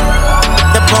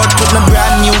 The port with my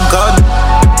brand new gun.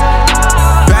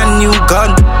 New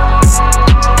gun,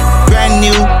 brand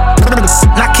new.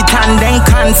 Knock it and then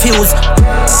confused.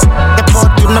 They put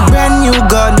in a brand new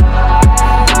gun,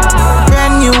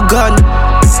 brand new gun,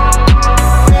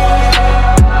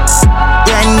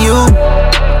 brand new.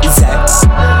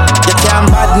 You can't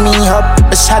bad me up.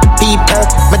 I shot people,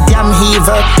 my damn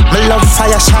heaver. My love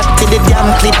fire shot till the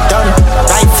damn clip done.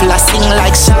 Rifle I sing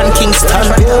like Sean Kingston.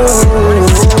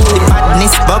 The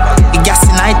badness buck, the gas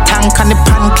in night tank and the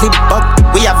pan clip buck.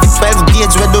 We have the 12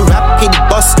 gauge with the rapid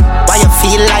bus. Why you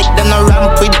feel like them no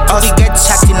ramp with us? We get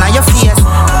shot in your face.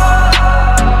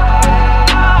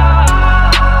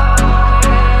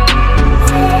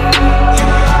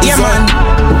 Yeah man.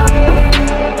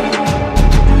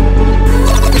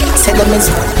 Say them is.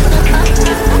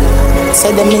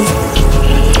 Say them is.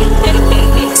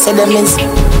 Say them is.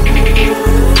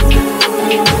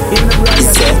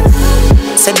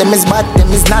 Say them is bad,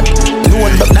 them is not.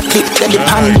 Load up the clip, let the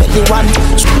pan, let the one.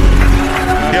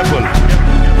 Careful.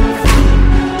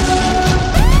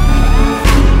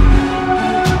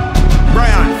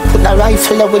 Brian. Put a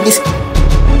rifle up with this.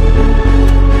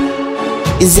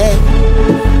 Is there?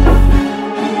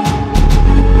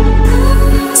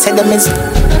 Say them is.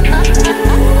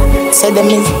 Say them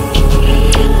is.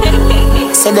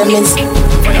 Say them is.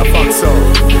 Firefox up.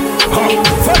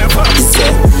 Firefox.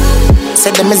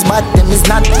 Say them is bad, them is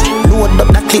not. Load up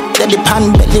the clip, the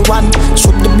pan belly one.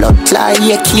 Shoot the blood clot,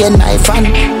 key knife and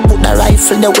put the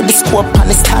rifle there with the scope on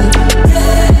the stand.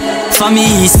 For me,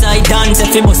 east side dance,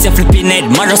 if you bust your flipping head,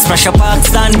 Maros fresh up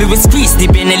stand. We will squeeze the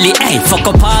Benelli, hey, fuck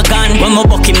up our gun. When my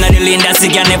buck him na the lane, that's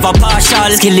again never partial.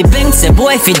 Skilly bang, say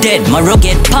boy if he dead, Maro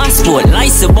get passport.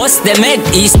 Lice bust them head,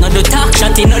 east no do talk,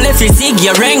 shot in no left, you zig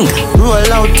your ring. Roll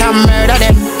out and murder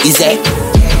them, is it?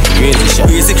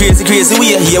 Crazy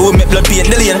way. Here we make blood paint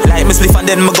the lane. Like me spliff and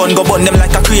then my gun go burn them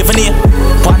like a craven here.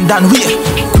 Pandan way,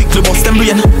 quickly bust them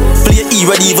brain. Play E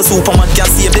ready even Superman can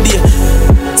save the day.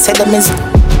 Say them is.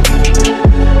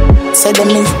 Say them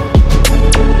is.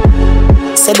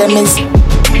 Say them is.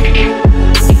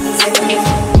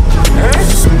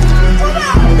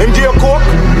 MJ Coke?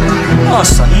 Oh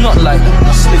son, not like that.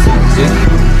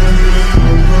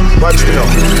 Watch me now.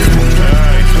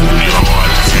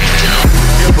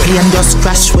 Plane just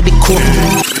crash with the coke.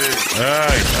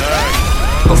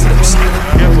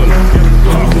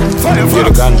 Fire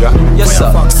the ganja? Yes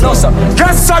sir. No sir.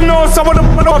 Yes sir, no sir. What the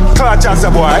clutch as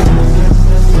a boy?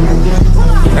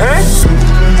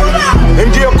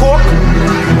 MJ Coke?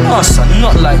 Oh son,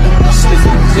 not like that.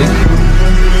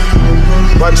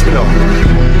 Watch me now.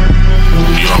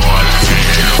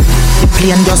 The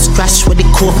plane just crash with the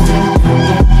coke.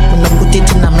 When I put it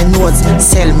in my nose,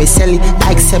 sell it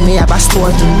like sell me have a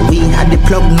store. We had the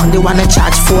plug, now they wanna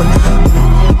charge phone.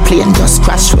 Plane just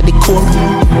crash with the coke.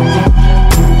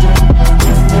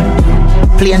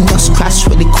 Plane just crash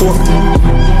with the coke.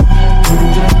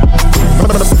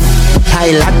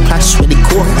 Pilot crash with the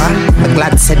coke, I'm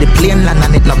glad said the plane land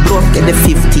and it not broke. Get the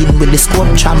 15 with the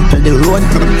scope, trample the road.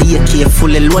 The AK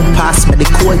fully load, pass me the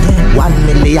code. 1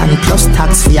 million plus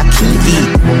tax for your key.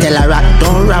 Tell a rat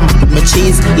don't ram with me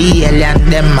cheese. The alien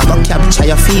them I go capture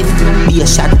your feet. Be a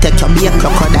shot, take your be a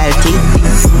crocodile teeth.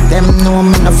 Them know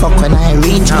me no fuck when I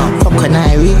reach. Fuck when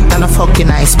I reach, and no fucking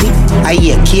I speak. I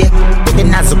hear cake with the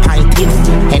nazo pint in.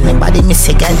 Anybody miss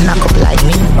a get knock up like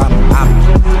me. Bam bam.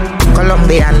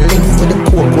 Colombian link with the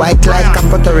coke white like a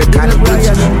Puerto Rican bitch.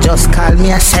 Just call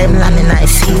me a same land and I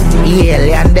see. The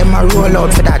alien them a roll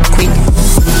out for that quick.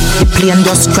 The plane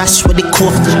just crash with the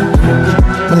coke.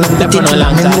 When I put it in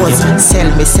my nose, sell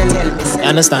me. You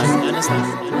understand?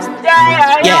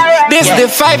 Yeah, this the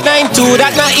 592,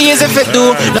 that not easy for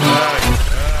do.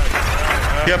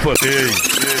 Careful.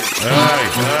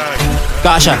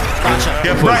 Caution.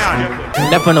 Careful.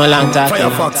 That for no long time.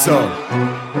 Firefox,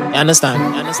 You understand?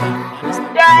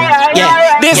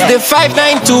 Yeah, this the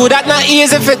 592, that not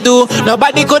easy for do.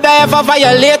 Nobody could ever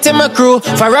violate my crew.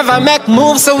 Forever make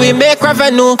moves so we make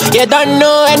revenue. You don't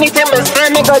know anything my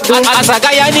friend me go do. As a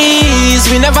Guyanese,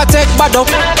 we never take bad up.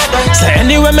 So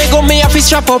anywhere me go, me have to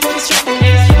strap up.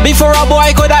 Before a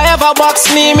boy could ever box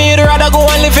me, me'd rather go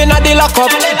and live in a the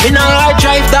lockup. Me no like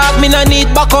drive dog, me no need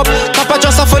backup. Papa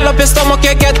just a full up your stomach,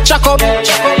 you get chuck up.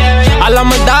 All of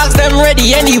my dogs, them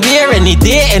ready anywhere, any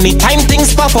day, anytime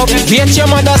things pop up. Wait your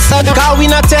mother son, cause we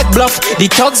not take bluff. The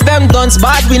thugs, them guns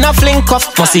bad, we not fling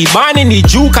cuff. Must see born in the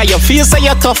juke, cause you feel so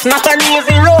you're tough. Not an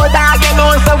easy road, dog, you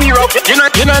know, so we rough.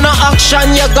 You know no action,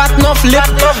 you got enough lip.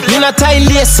 Me not tie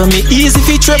lace, so me easy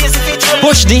fi trip.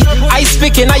 Push the ice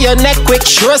pick in your neck quick.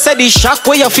 Sure say the shock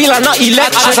where you feel are not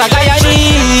electric. As a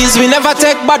Guyanese, we never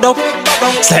take bad up.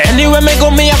 So anywhere me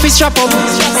go, me have to strap up.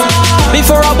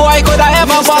 Before a boy could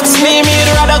ever box me, me'd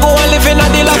rather go and live in a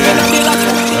the lock.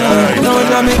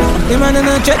 No, me, the man in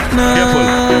a jet now.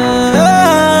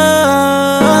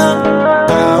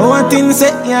 One thing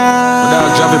say, yeah.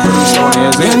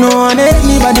 You know,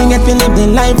 anybody get to live the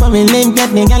life of a limp, get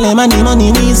the gal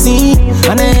money we see.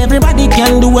 And everybody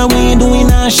can do what we do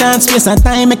in a short space of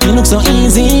time, make it look so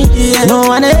easy. No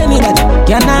one anybody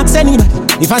can ask anybody.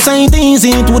 If I say it easy,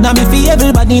 it would have been for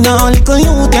everybody. Now little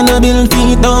you can build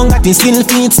feet down, got the skill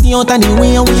feet, see out and the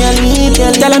way we lead.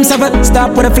 Tell them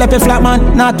stop with a flippy flat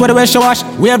man, not with a wash wash.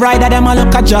 We're brighter them a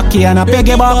look a jockey and a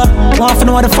piggy bar. Want to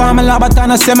know the formula, but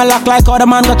on a similar like how the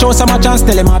man got throw so much and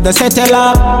still him have the settle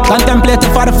up.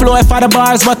 Contemplating for the flow, for the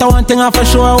bars, but I one thing I for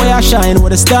sure we are shine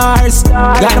with the stars.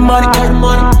 Got the money,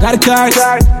 got the cars,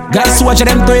 got to swatch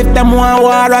them to if them want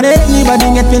war. And anybody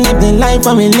get to live the life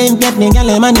and we live, get me gal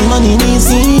money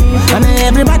easy. And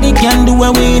everybody can do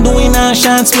what we do in a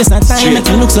short space of time, make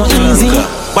it look so easy.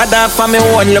 But that for me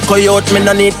one look out, me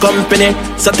no need company.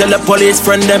 So tell the police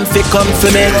friend them fi come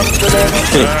for me.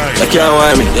 You can't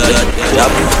want me.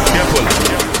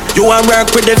 You want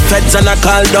work with the feds and I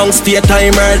call down state I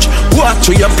emerge. Walk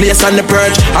through your place and the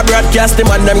purge. I broadcast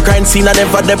them and them crime scene and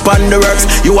never depend the works.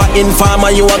 You are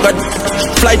informer, you are got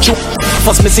fly through.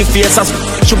 First me see faces,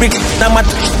 should be them at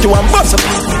you and boss up.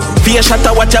 Be a shot,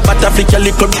 watch your butter flick your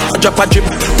little drop a drip.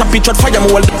 Tap it, shot fire, me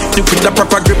hold it with the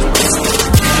proper grip.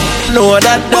 Know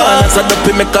that done, as I dope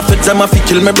it, make a fit, I'm a fi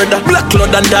kill me brother. Black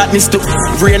cloud and darkness to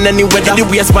rain any weather. The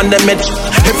waist pan them head,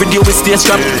 every day we stay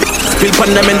strong. Spill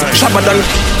pan them end, sharper than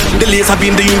the laser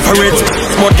beam, the infrared.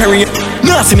 More carry,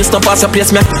 no see me stop as a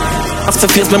place me.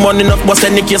 After face me money not boss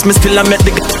any case, me still a make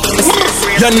the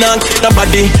you're not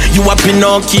nobody, you a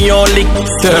Pinocchio lick.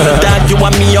 Dad, you a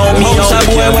me on me on.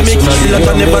 Boy, when me kill up,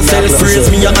 I never sell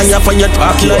praise me. And you for your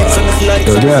talk like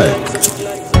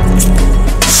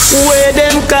where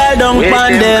them call down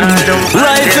pan them,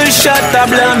 rifle shot a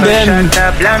blam them.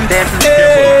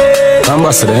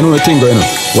 Ambassador, you know the thing going on.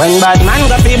 When bad man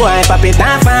got the boy, pop it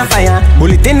off on fire.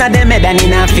 Bullet in a them head and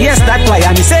in a face that wire.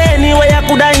 Me say anyway I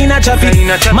coulda in a traffic.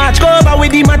 Match cover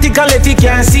with the matical if you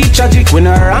can't see tragic. When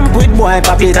a ramp with boy,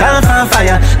 pop it off on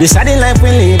fire. This is the life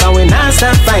we live and we not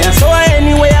stop fire. So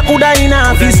anyway I coulda in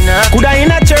a office, coulda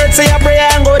in a church, say a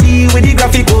prayer and go deal with the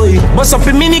graphic boy. Bust up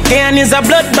a mini can is a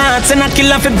bloodbath, and a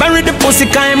killer fi bury the pussy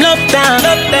 'cause him love down.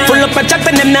 Full up a chat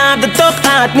and them now have the talk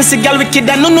heart. Me see gal wicked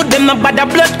and none of them no bad a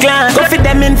blood clan. Go fi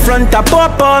them in front of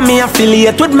Papa, me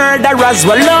affiliate with murderers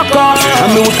well loco.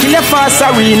 And me will kill a fast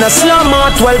arena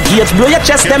slow-mo. 12 gates blow your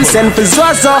chest, them send for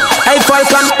Zaza. Hey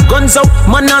Falcon, guns out,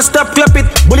 man now stop clap it.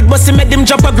 Bullet busty made them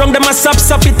jump a ground, them a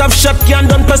sap it. Have shot can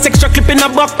done plus extra clip in a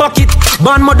back pocket.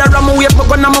 Born mother ram away, but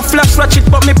gun I'm a flash watch it.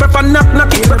 But me prepare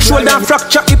knock it, back shoulder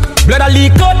fracture hip. Blood a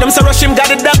leak out, them so rush him, got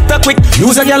the doctor quick.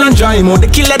 Use a girl and dry mode, the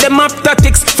killer them have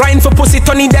tactics. Frying for pussy,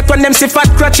 Tony that when them see fat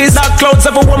crutches. Dark clouds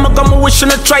of a woman come wish on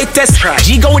a try test.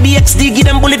 G go with the XD, give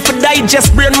them bullet for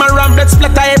digest. Brain my ram, blood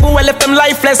splatter everywhere, left them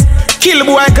lifeless. Kill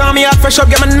boy, call me out fresh up,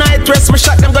 get my night rest. Me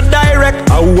shot them go direct.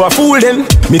 I who a fool them?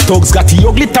 Me thugs got the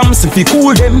ugly Thompson fi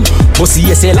cool them. Pussy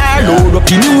SLR load up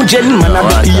the new gen. Man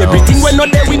I do everything when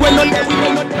not there, we when not there, we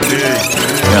when not there.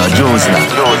 Yo, Jones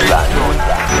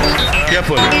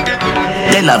Careful.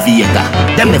 De La Vega,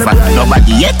 them never had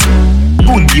nobody yet.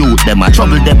 Good youth, them a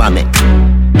trouble, them a make.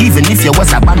 Even if you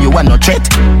was a bam, you want no threat.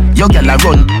 Your girl a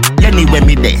run, anywhere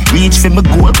me there. Reach for me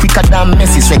goal quicker than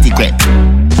Messi sweaty crap.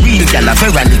 Real girl a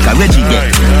Veronica Reggie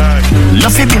get.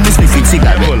 Love you be me sniff with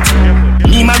cigarette.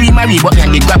 Me marry, but me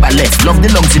and the grab a left. Love the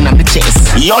lungs in my chest.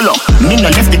 YOLO, me no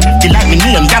left it like me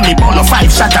name. Damn me born no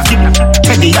 5 shot of it.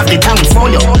 Teddy have the town for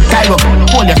you. Cairo,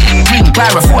 Polia, Green,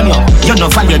 California. You no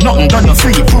value nothing, done no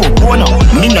free pro bono.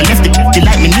 Me no left it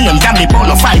like me name. Damn me born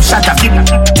no 5 shot of it.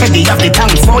 Teddy have the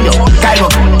town for you. Cairo,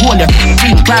 Polia,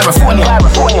 Green, California.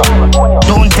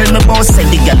 Don't tell me about say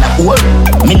the girl a old.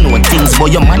 Me know things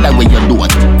but your mother where you don't.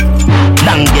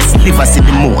 Longest liver see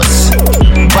the most.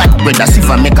 Bad brother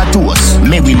silver make a toast.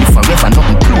 May we live forever,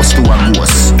 nothing close to a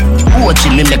ghost.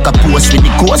 Watching me make a post with the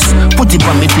ghost. Put it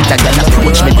on me Twitter, girl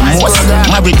approach me the most.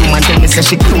 Married woman tell me say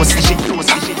she close.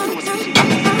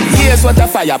 Here's what a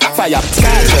fire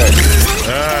started.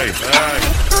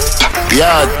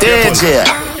 Yo, DJ,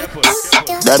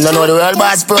 them don't know the World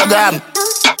Boss program.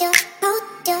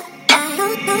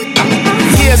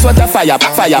 Here's what a fire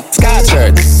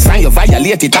scarred. Sign you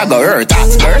violate it, I go hurt,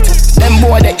 expert. Them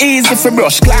boy they easy for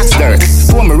brush clock skirt.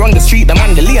 When me run the street, them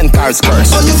on the lane cars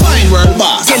curse. On the fine World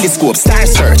Boss telescope, star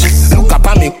search. Look up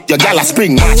at me, your gal a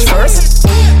spring match first.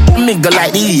 Me go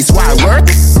like the East, why work?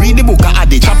 Read the book of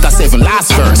Adi, chapter 7,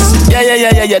 last verse.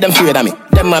 Yeah, them afraid of me.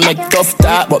 Them a make tough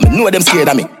talk, but me know them scared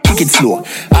of me. Kick it slow.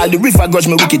 All the river grudge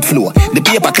me wicked flow. The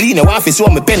paper clean, you want to show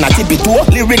me pen, I tip it too.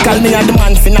 Lyrical me and the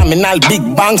man phenomenal, big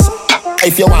bangs.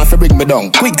 If you want to bring me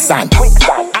down, quicksand.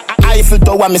 Eiffel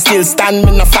Tower, me still stand.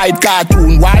 Me no fight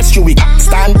cartoon, why should we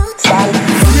stand? We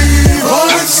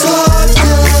are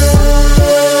Scotland.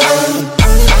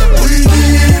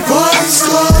 We are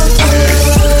Scotland.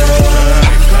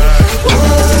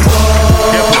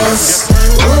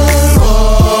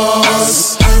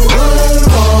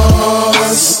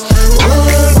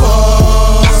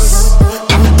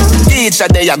 Teacher,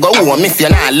 there you go home if you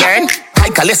not learn. High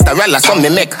cholesterol, so me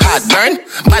make heart burn.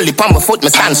 Bally palm my foot, me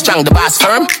stand strong, the boss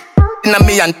firm. Inna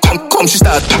me and come, she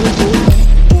start.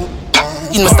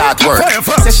 In me start work.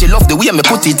 Say she love the way me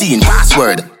put it in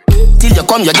password. Till you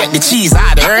come, you get the cheese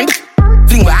hard earned.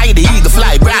 Fling behind the eagle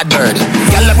fly, Bradbird.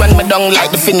 Girl run me down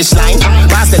like the finish line.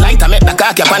 Pass the light, I make the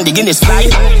cocky up on the Guinness fly.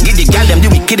 Give the girl them the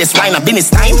wickedest wine up in this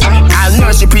time. I'll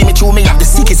nurse you premature, me have the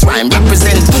sickest rhyme.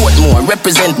 Represent Portmore,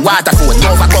 represent Waterford.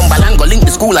 Nova Cumberland, go link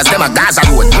the school as them a Gaza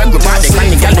Road. When we party,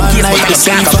 can the girl them case, but I'm a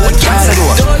Gaza Road. Gaza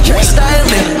Road. Don't try style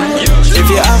me. If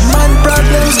you have man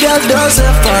problems, girl, does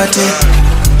a party.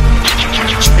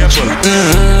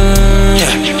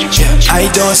 I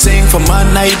don't sing for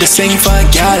man, I just sing for a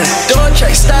gal. Don't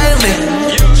try style me.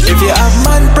 If you have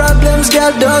man problems,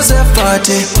 girl, does a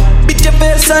party. Beat your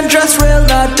face and dress real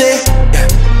naughty.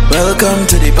 Yeah. Welcome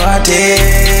to the party.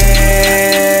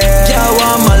 Girl,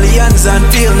 want millions and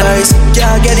feel nice.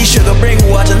 Girl, get the sugar, bring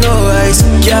water, no ice.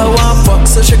 Girl, want fuck,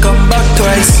 so she come back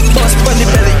twice. Bust on the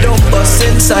belly, don't bust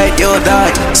inside your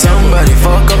dog. Somebody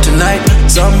fuck up tonight.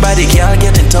 Somebody girl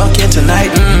getting talking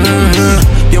tonight.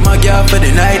 You're my girl for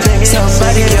the night.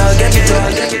 Somebody girl get it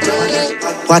talking.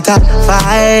 What a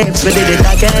vibes, we did it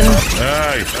again.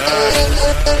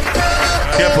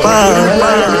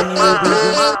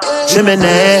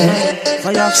 Chimney,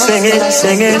 sing it,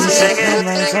 sing it, sing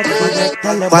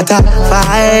it. What a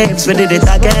vibes, we did it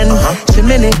again.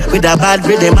 Chimney with a bad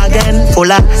rhythm again.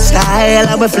 Full of style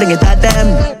and we fling it at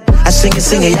them. I sing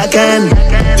it again.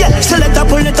 Yeah, so let her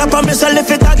pull it up and me so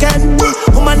lift it again.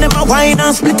 Woman never whine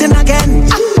and split it again.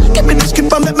 Give me the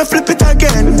script and make me flip it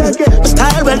again. My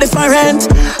style well different.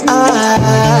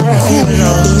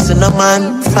 Easy no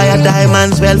man, fire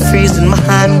diamonds well freezing my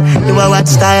hand. You are what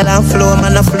style and flow,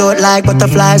 man I float like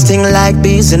butterflies, sting like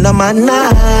bees in the man.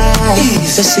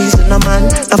 Nice, the season no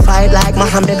man, I fight like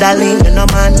Muhammad Ali in the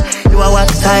man. You are what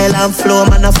style and flow,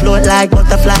 man I float like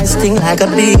butterflies, sting like a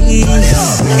bee.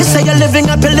 You say you're living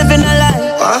up, you're living a lie.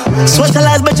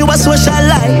 Socialize, but you are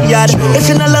socialite. Yeah. If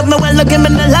you don't love me, well, look him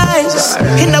in the lies.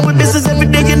 In our business every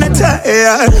day in the time.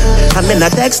 I'm in a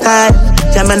textile.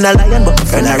 Yeah, I'm in a lion, but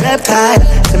I'm a reptile.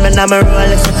 See me now, my roll,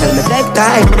 if you tell me black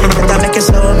tie. But I make it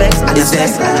so vex. Is that?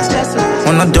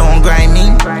 Wanna don't grind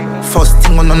me? First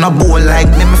thing on a bowl like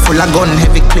me full of gun,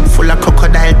 heavy clip full of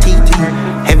crocodile teeth.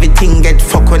 Everything get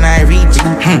fuck when I reach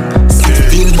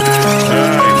 16.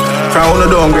 Wanna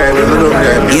don't grind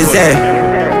me, Is that?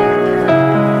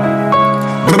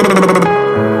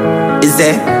 Is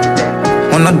that?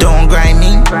 Wanna don't grind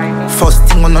me? First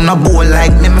thing on a bowl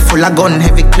like me full of gun,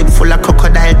 heavy clip full of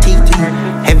crocodile teeth.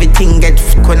 Everything get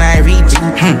fuck when I reach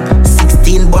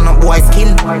 16 bun up boy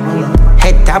skin.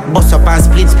 Head tap, bust up and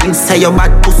split. Say your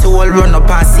bad pussy all run up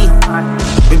and see.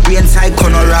 We brain side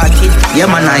corner rocket. Yeah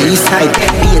man, I east side,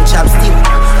 be a chapstick.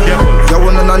 You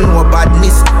wanna know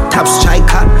badness? Tap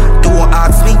striker, don't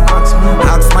ask me.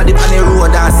 Ask my dip on the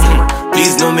road and see.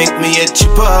 Please don't make me a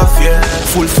chip off, yeah.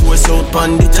 Full force out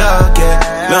on the target.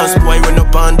 Last boy run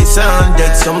up on the sand.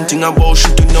 That's something about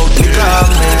shooting out the car,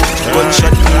 man.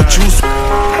 Gunshot, no juice.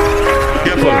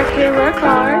 Work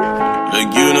hard.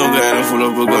 Like you know, guy, I'm full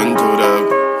of a gun to the.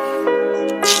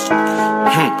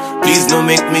 Please don't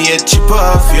make me a chip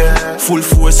off, yeah. Full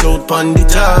force out on the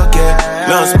target.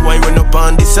 Last boy run up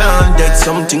on the sand. That's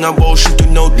something about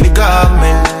shooting out the car,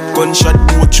 man. Gunshot,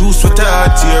 no juice with her.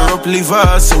 Tear up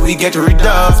liver, so we get rid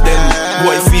of them.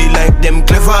 Boy feel like them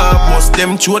clever. Most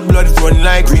them throat blood run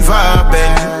like river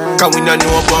bend. Cause we don't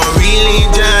know about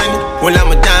religion. Well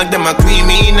I'm a dog, them a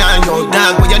creamy now. Yo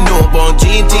dog, what you know about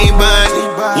GT band?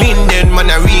 Linden man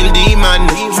a real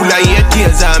demon. Full of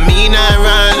tears I mean I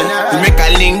run. We make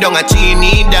a link down a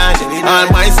chini dad. All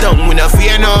boys down, we no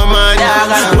fear no man.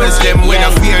 West them, we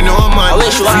no fear no man.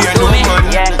 Fear no man.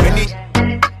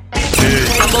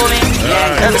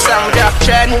 Every song we drop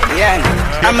trend,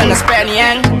 I'm in a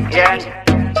Spanian,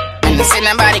 and I see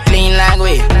nobody clean like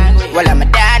we. Well, I'm a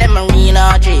dad and Marine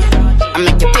OG. I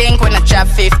make you think when I drop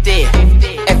 50.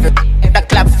 Every the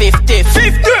club 50.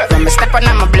 When I step on,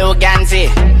 I'm a blue Ganzi.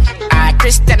 I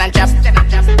Christian and drop.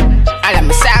 All of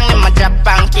my song in my drop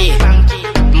punky.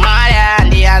 Maria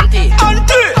and the auntie.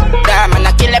 Damn, and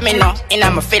I kill me now, in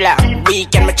a filler.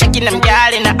 Weekend, me checking them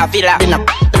girl in a villa. In a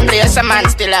place a man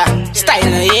still a style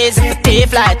no easy for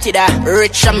tape like Tida.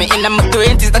 Rich on me in my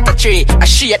 20s, that a tree. I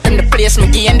shit in the place, me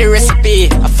give the recipe.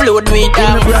 I float with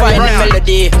them, find the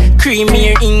melody.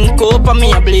 Creamy ink up on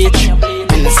me a bleach.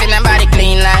 And I see nobody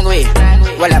clean like we.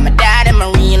 Well, I'm a dad and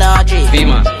Marine OG.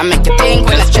 I make you think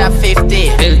when I drop 50.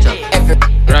 Every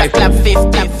right club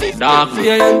 50. Dark.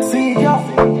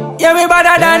 Yeah, we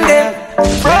better than them.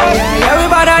 Yeah, we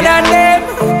better than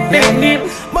them.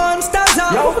 Monsters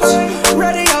out,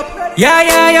 ready up.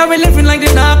 Yeah, we living like the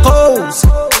narcos.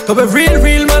 Cause we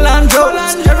real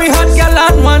Melandros. Every hot gal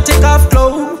and want take off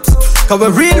clothes. Cause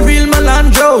we real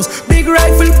Melandros. Big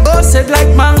rifle busted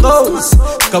like mangoes.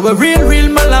 Cause we real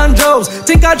Melandros.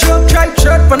 Think I drop tripe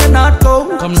shirt from the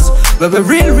narcos. But we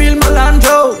real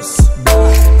Melandros.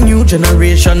 New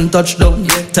generation touchdown.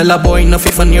 Tell a boy no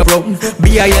fit on your own.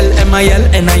 BIL, MIL,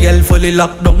 NIL fully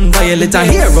locked down. Violate and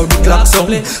hear how the clock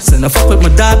sound. Send a fuck with my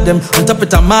dad them. On top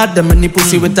it a mad them. Any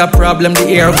pussy with a problem, the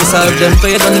air we solve them. So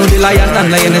you don't know the lion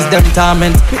and lion is them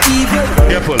torment. We evil.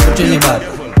 Careful. Trinidad.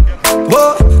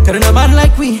 Whoa, Cause they're not bad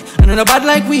like we, and they're not bad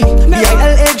like we.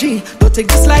 B-I-L-A-G, don't take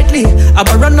this lightly. I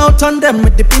will run out on them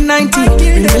with the P90.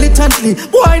 Really militantly,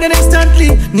 boy then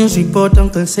instantly. News report,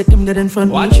 uncle said him dead in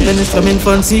front. Watch then it's coming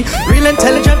fancy. Real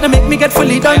intelligent, they make me get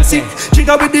fully dancey.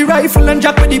 Trigger with the rifle and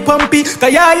jack with the pumpy.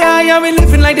 Cause yeah, we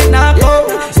living like the narco.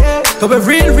 Cause we're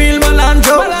real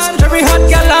Melandro. Every hot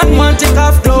girl and want take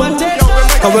off though.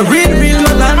 Cause we're real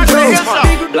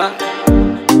Melandro. Black.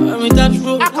 We touch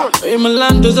road. Hey,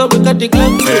 Melando's up, we got the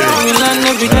Glock road. We land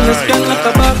every girl that's scan like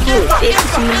a back road. Baby,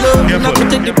 some love, and I could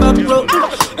take the back road.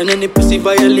 And then the pussy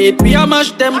violate, we a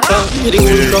mash them down. We the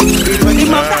whole rock, we run the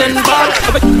map 10 bar.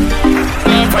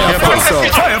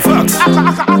 Firefox.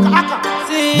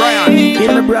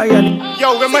 Brian.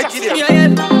 Yo, we might get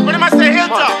it. What am I saying?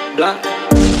 Hilltop. Black.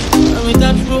 We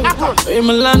touch road. Hey,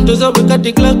 Melando's up, we got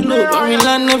the Glock load. We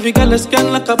land every girl that's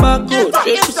scan like a barcode.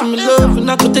 Baby, some love, and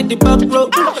I could take the back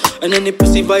road. And then the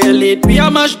pussy violate, we a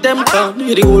mash them down.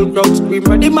 Hear the whole crowd scream,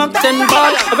 ready Mac 10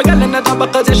 ball. Every girl in the top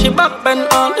because she back bend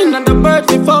on. And the bird,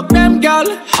 we fuck them girl.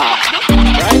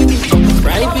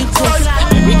 Private jets.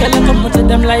 Every girl come out to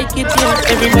them like it,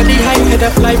 yeah. Everybody high head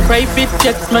up like private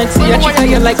jets. Might see a chick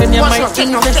you like and you might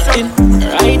invest in.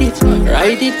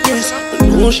 Ride it, yes.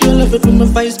 No, she love it when my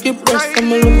vice get breast.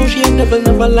 I'm a love how she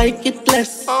never like it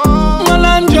less.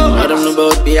 Melandro, I don't know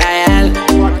about the IL.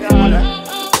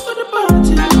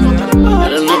 I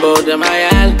don't know about them IL.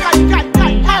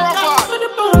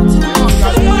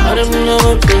 I don't know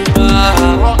about them I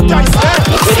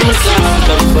put them down,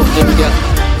 some fuck them girl.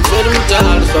 Put them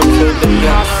down, some fuck them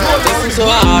girl. This is so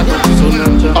hard, so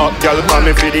natural. Up, girl, call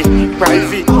me for the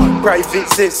private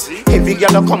sis. Every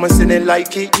girl a come and say they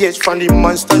like it. Yes, from the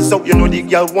monsters out, you know the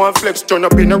girl want flex. Turn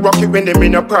up in a rocket when them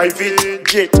in a private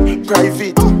jet.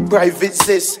 Private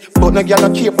sis. But no girl a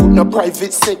care about no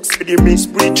private sex. With the main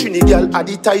spray, trini girl are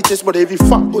the tightest. But every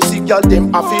fat pussy girl,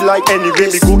 them I feel like anyway.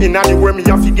 Me go in anywhere, me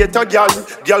have to get a girl.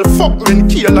 Girl fuck when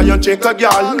kill a young check a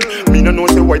girl. Me no know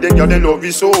say why them girl they love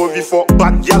you so heavy for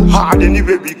bad girl hard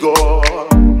anywhere we go.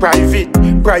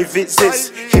 Private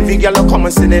sis. Every girl a come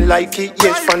and say they like it.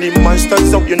 Yes, from the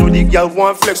monsters up, you know the girl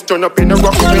want flex. Turn up in a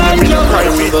rocket when I'm in a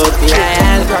private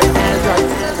jet.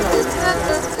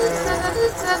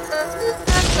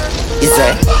 Is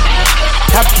there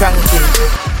top ranking?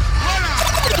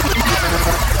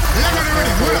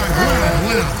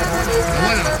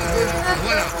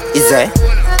 Is there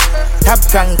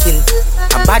top ranking?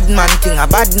 A bad man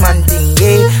thing,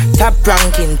 yeah. Top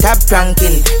ranking,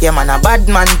 yeah man. A bad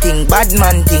man thing, yeah.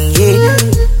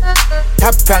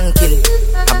 Top ranking,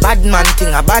 a bad man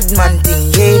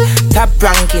thing, yeah. Top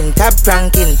ranking,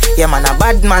 yeah man. A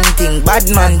bad man thing,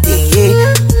 yeah.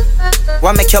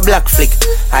 What make your black flick?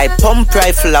 I pump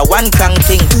rifle a one crank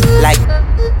thing, like.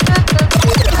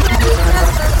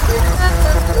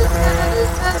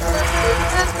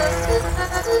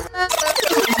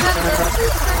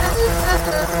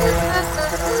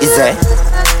 Is there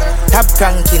top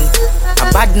ranking? A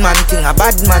bad man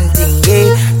thing,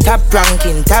 yeah. Top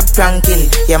ranking,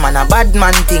 yeah man. A bad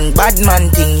man thing, yeah.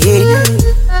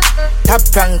 Top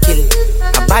ranking,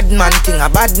 a bad man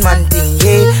thing,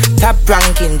 yeah. Top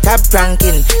ranking,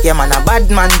 yeah man. A bad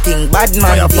man thing,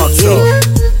 yeah.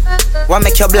 What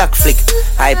make your black flick?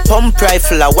 I pump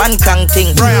rifle a one crank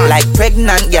thing, like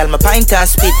pregnant girl, my pint and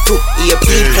spit too. Hear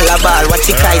people a ball, what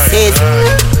you guys said?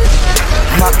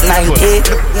 Mark 98,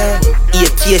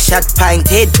 AK shot pint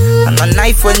head. And a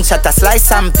knife when shot a slice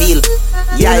and peel.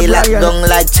 Yeah, I lock down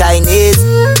like Chinese.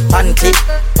 Pan clip,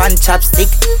 pan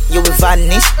chopstick, you will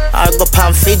vanish. I'll go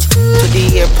pan fridge to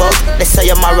the airport. Let's say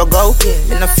your marrow go,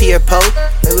 in a fear pole.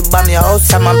 Maybe bomb your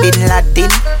house, I'm a Bin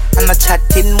Laden. And a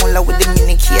chatting, mulla with the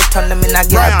mini key, turn them in a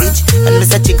garbage. And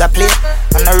Mr. Chigga play,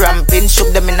 and a ramping,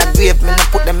 shook them in a grave, me no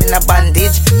put them in a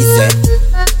bandage. He said,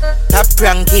 top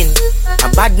ranking, a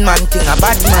bad man thing,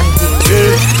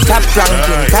 yeah. Top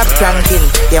ranking,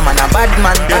 yeah man, a bad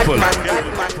man.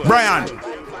 Brian.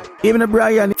 Even a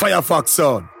Brian. Firefox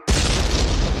sound.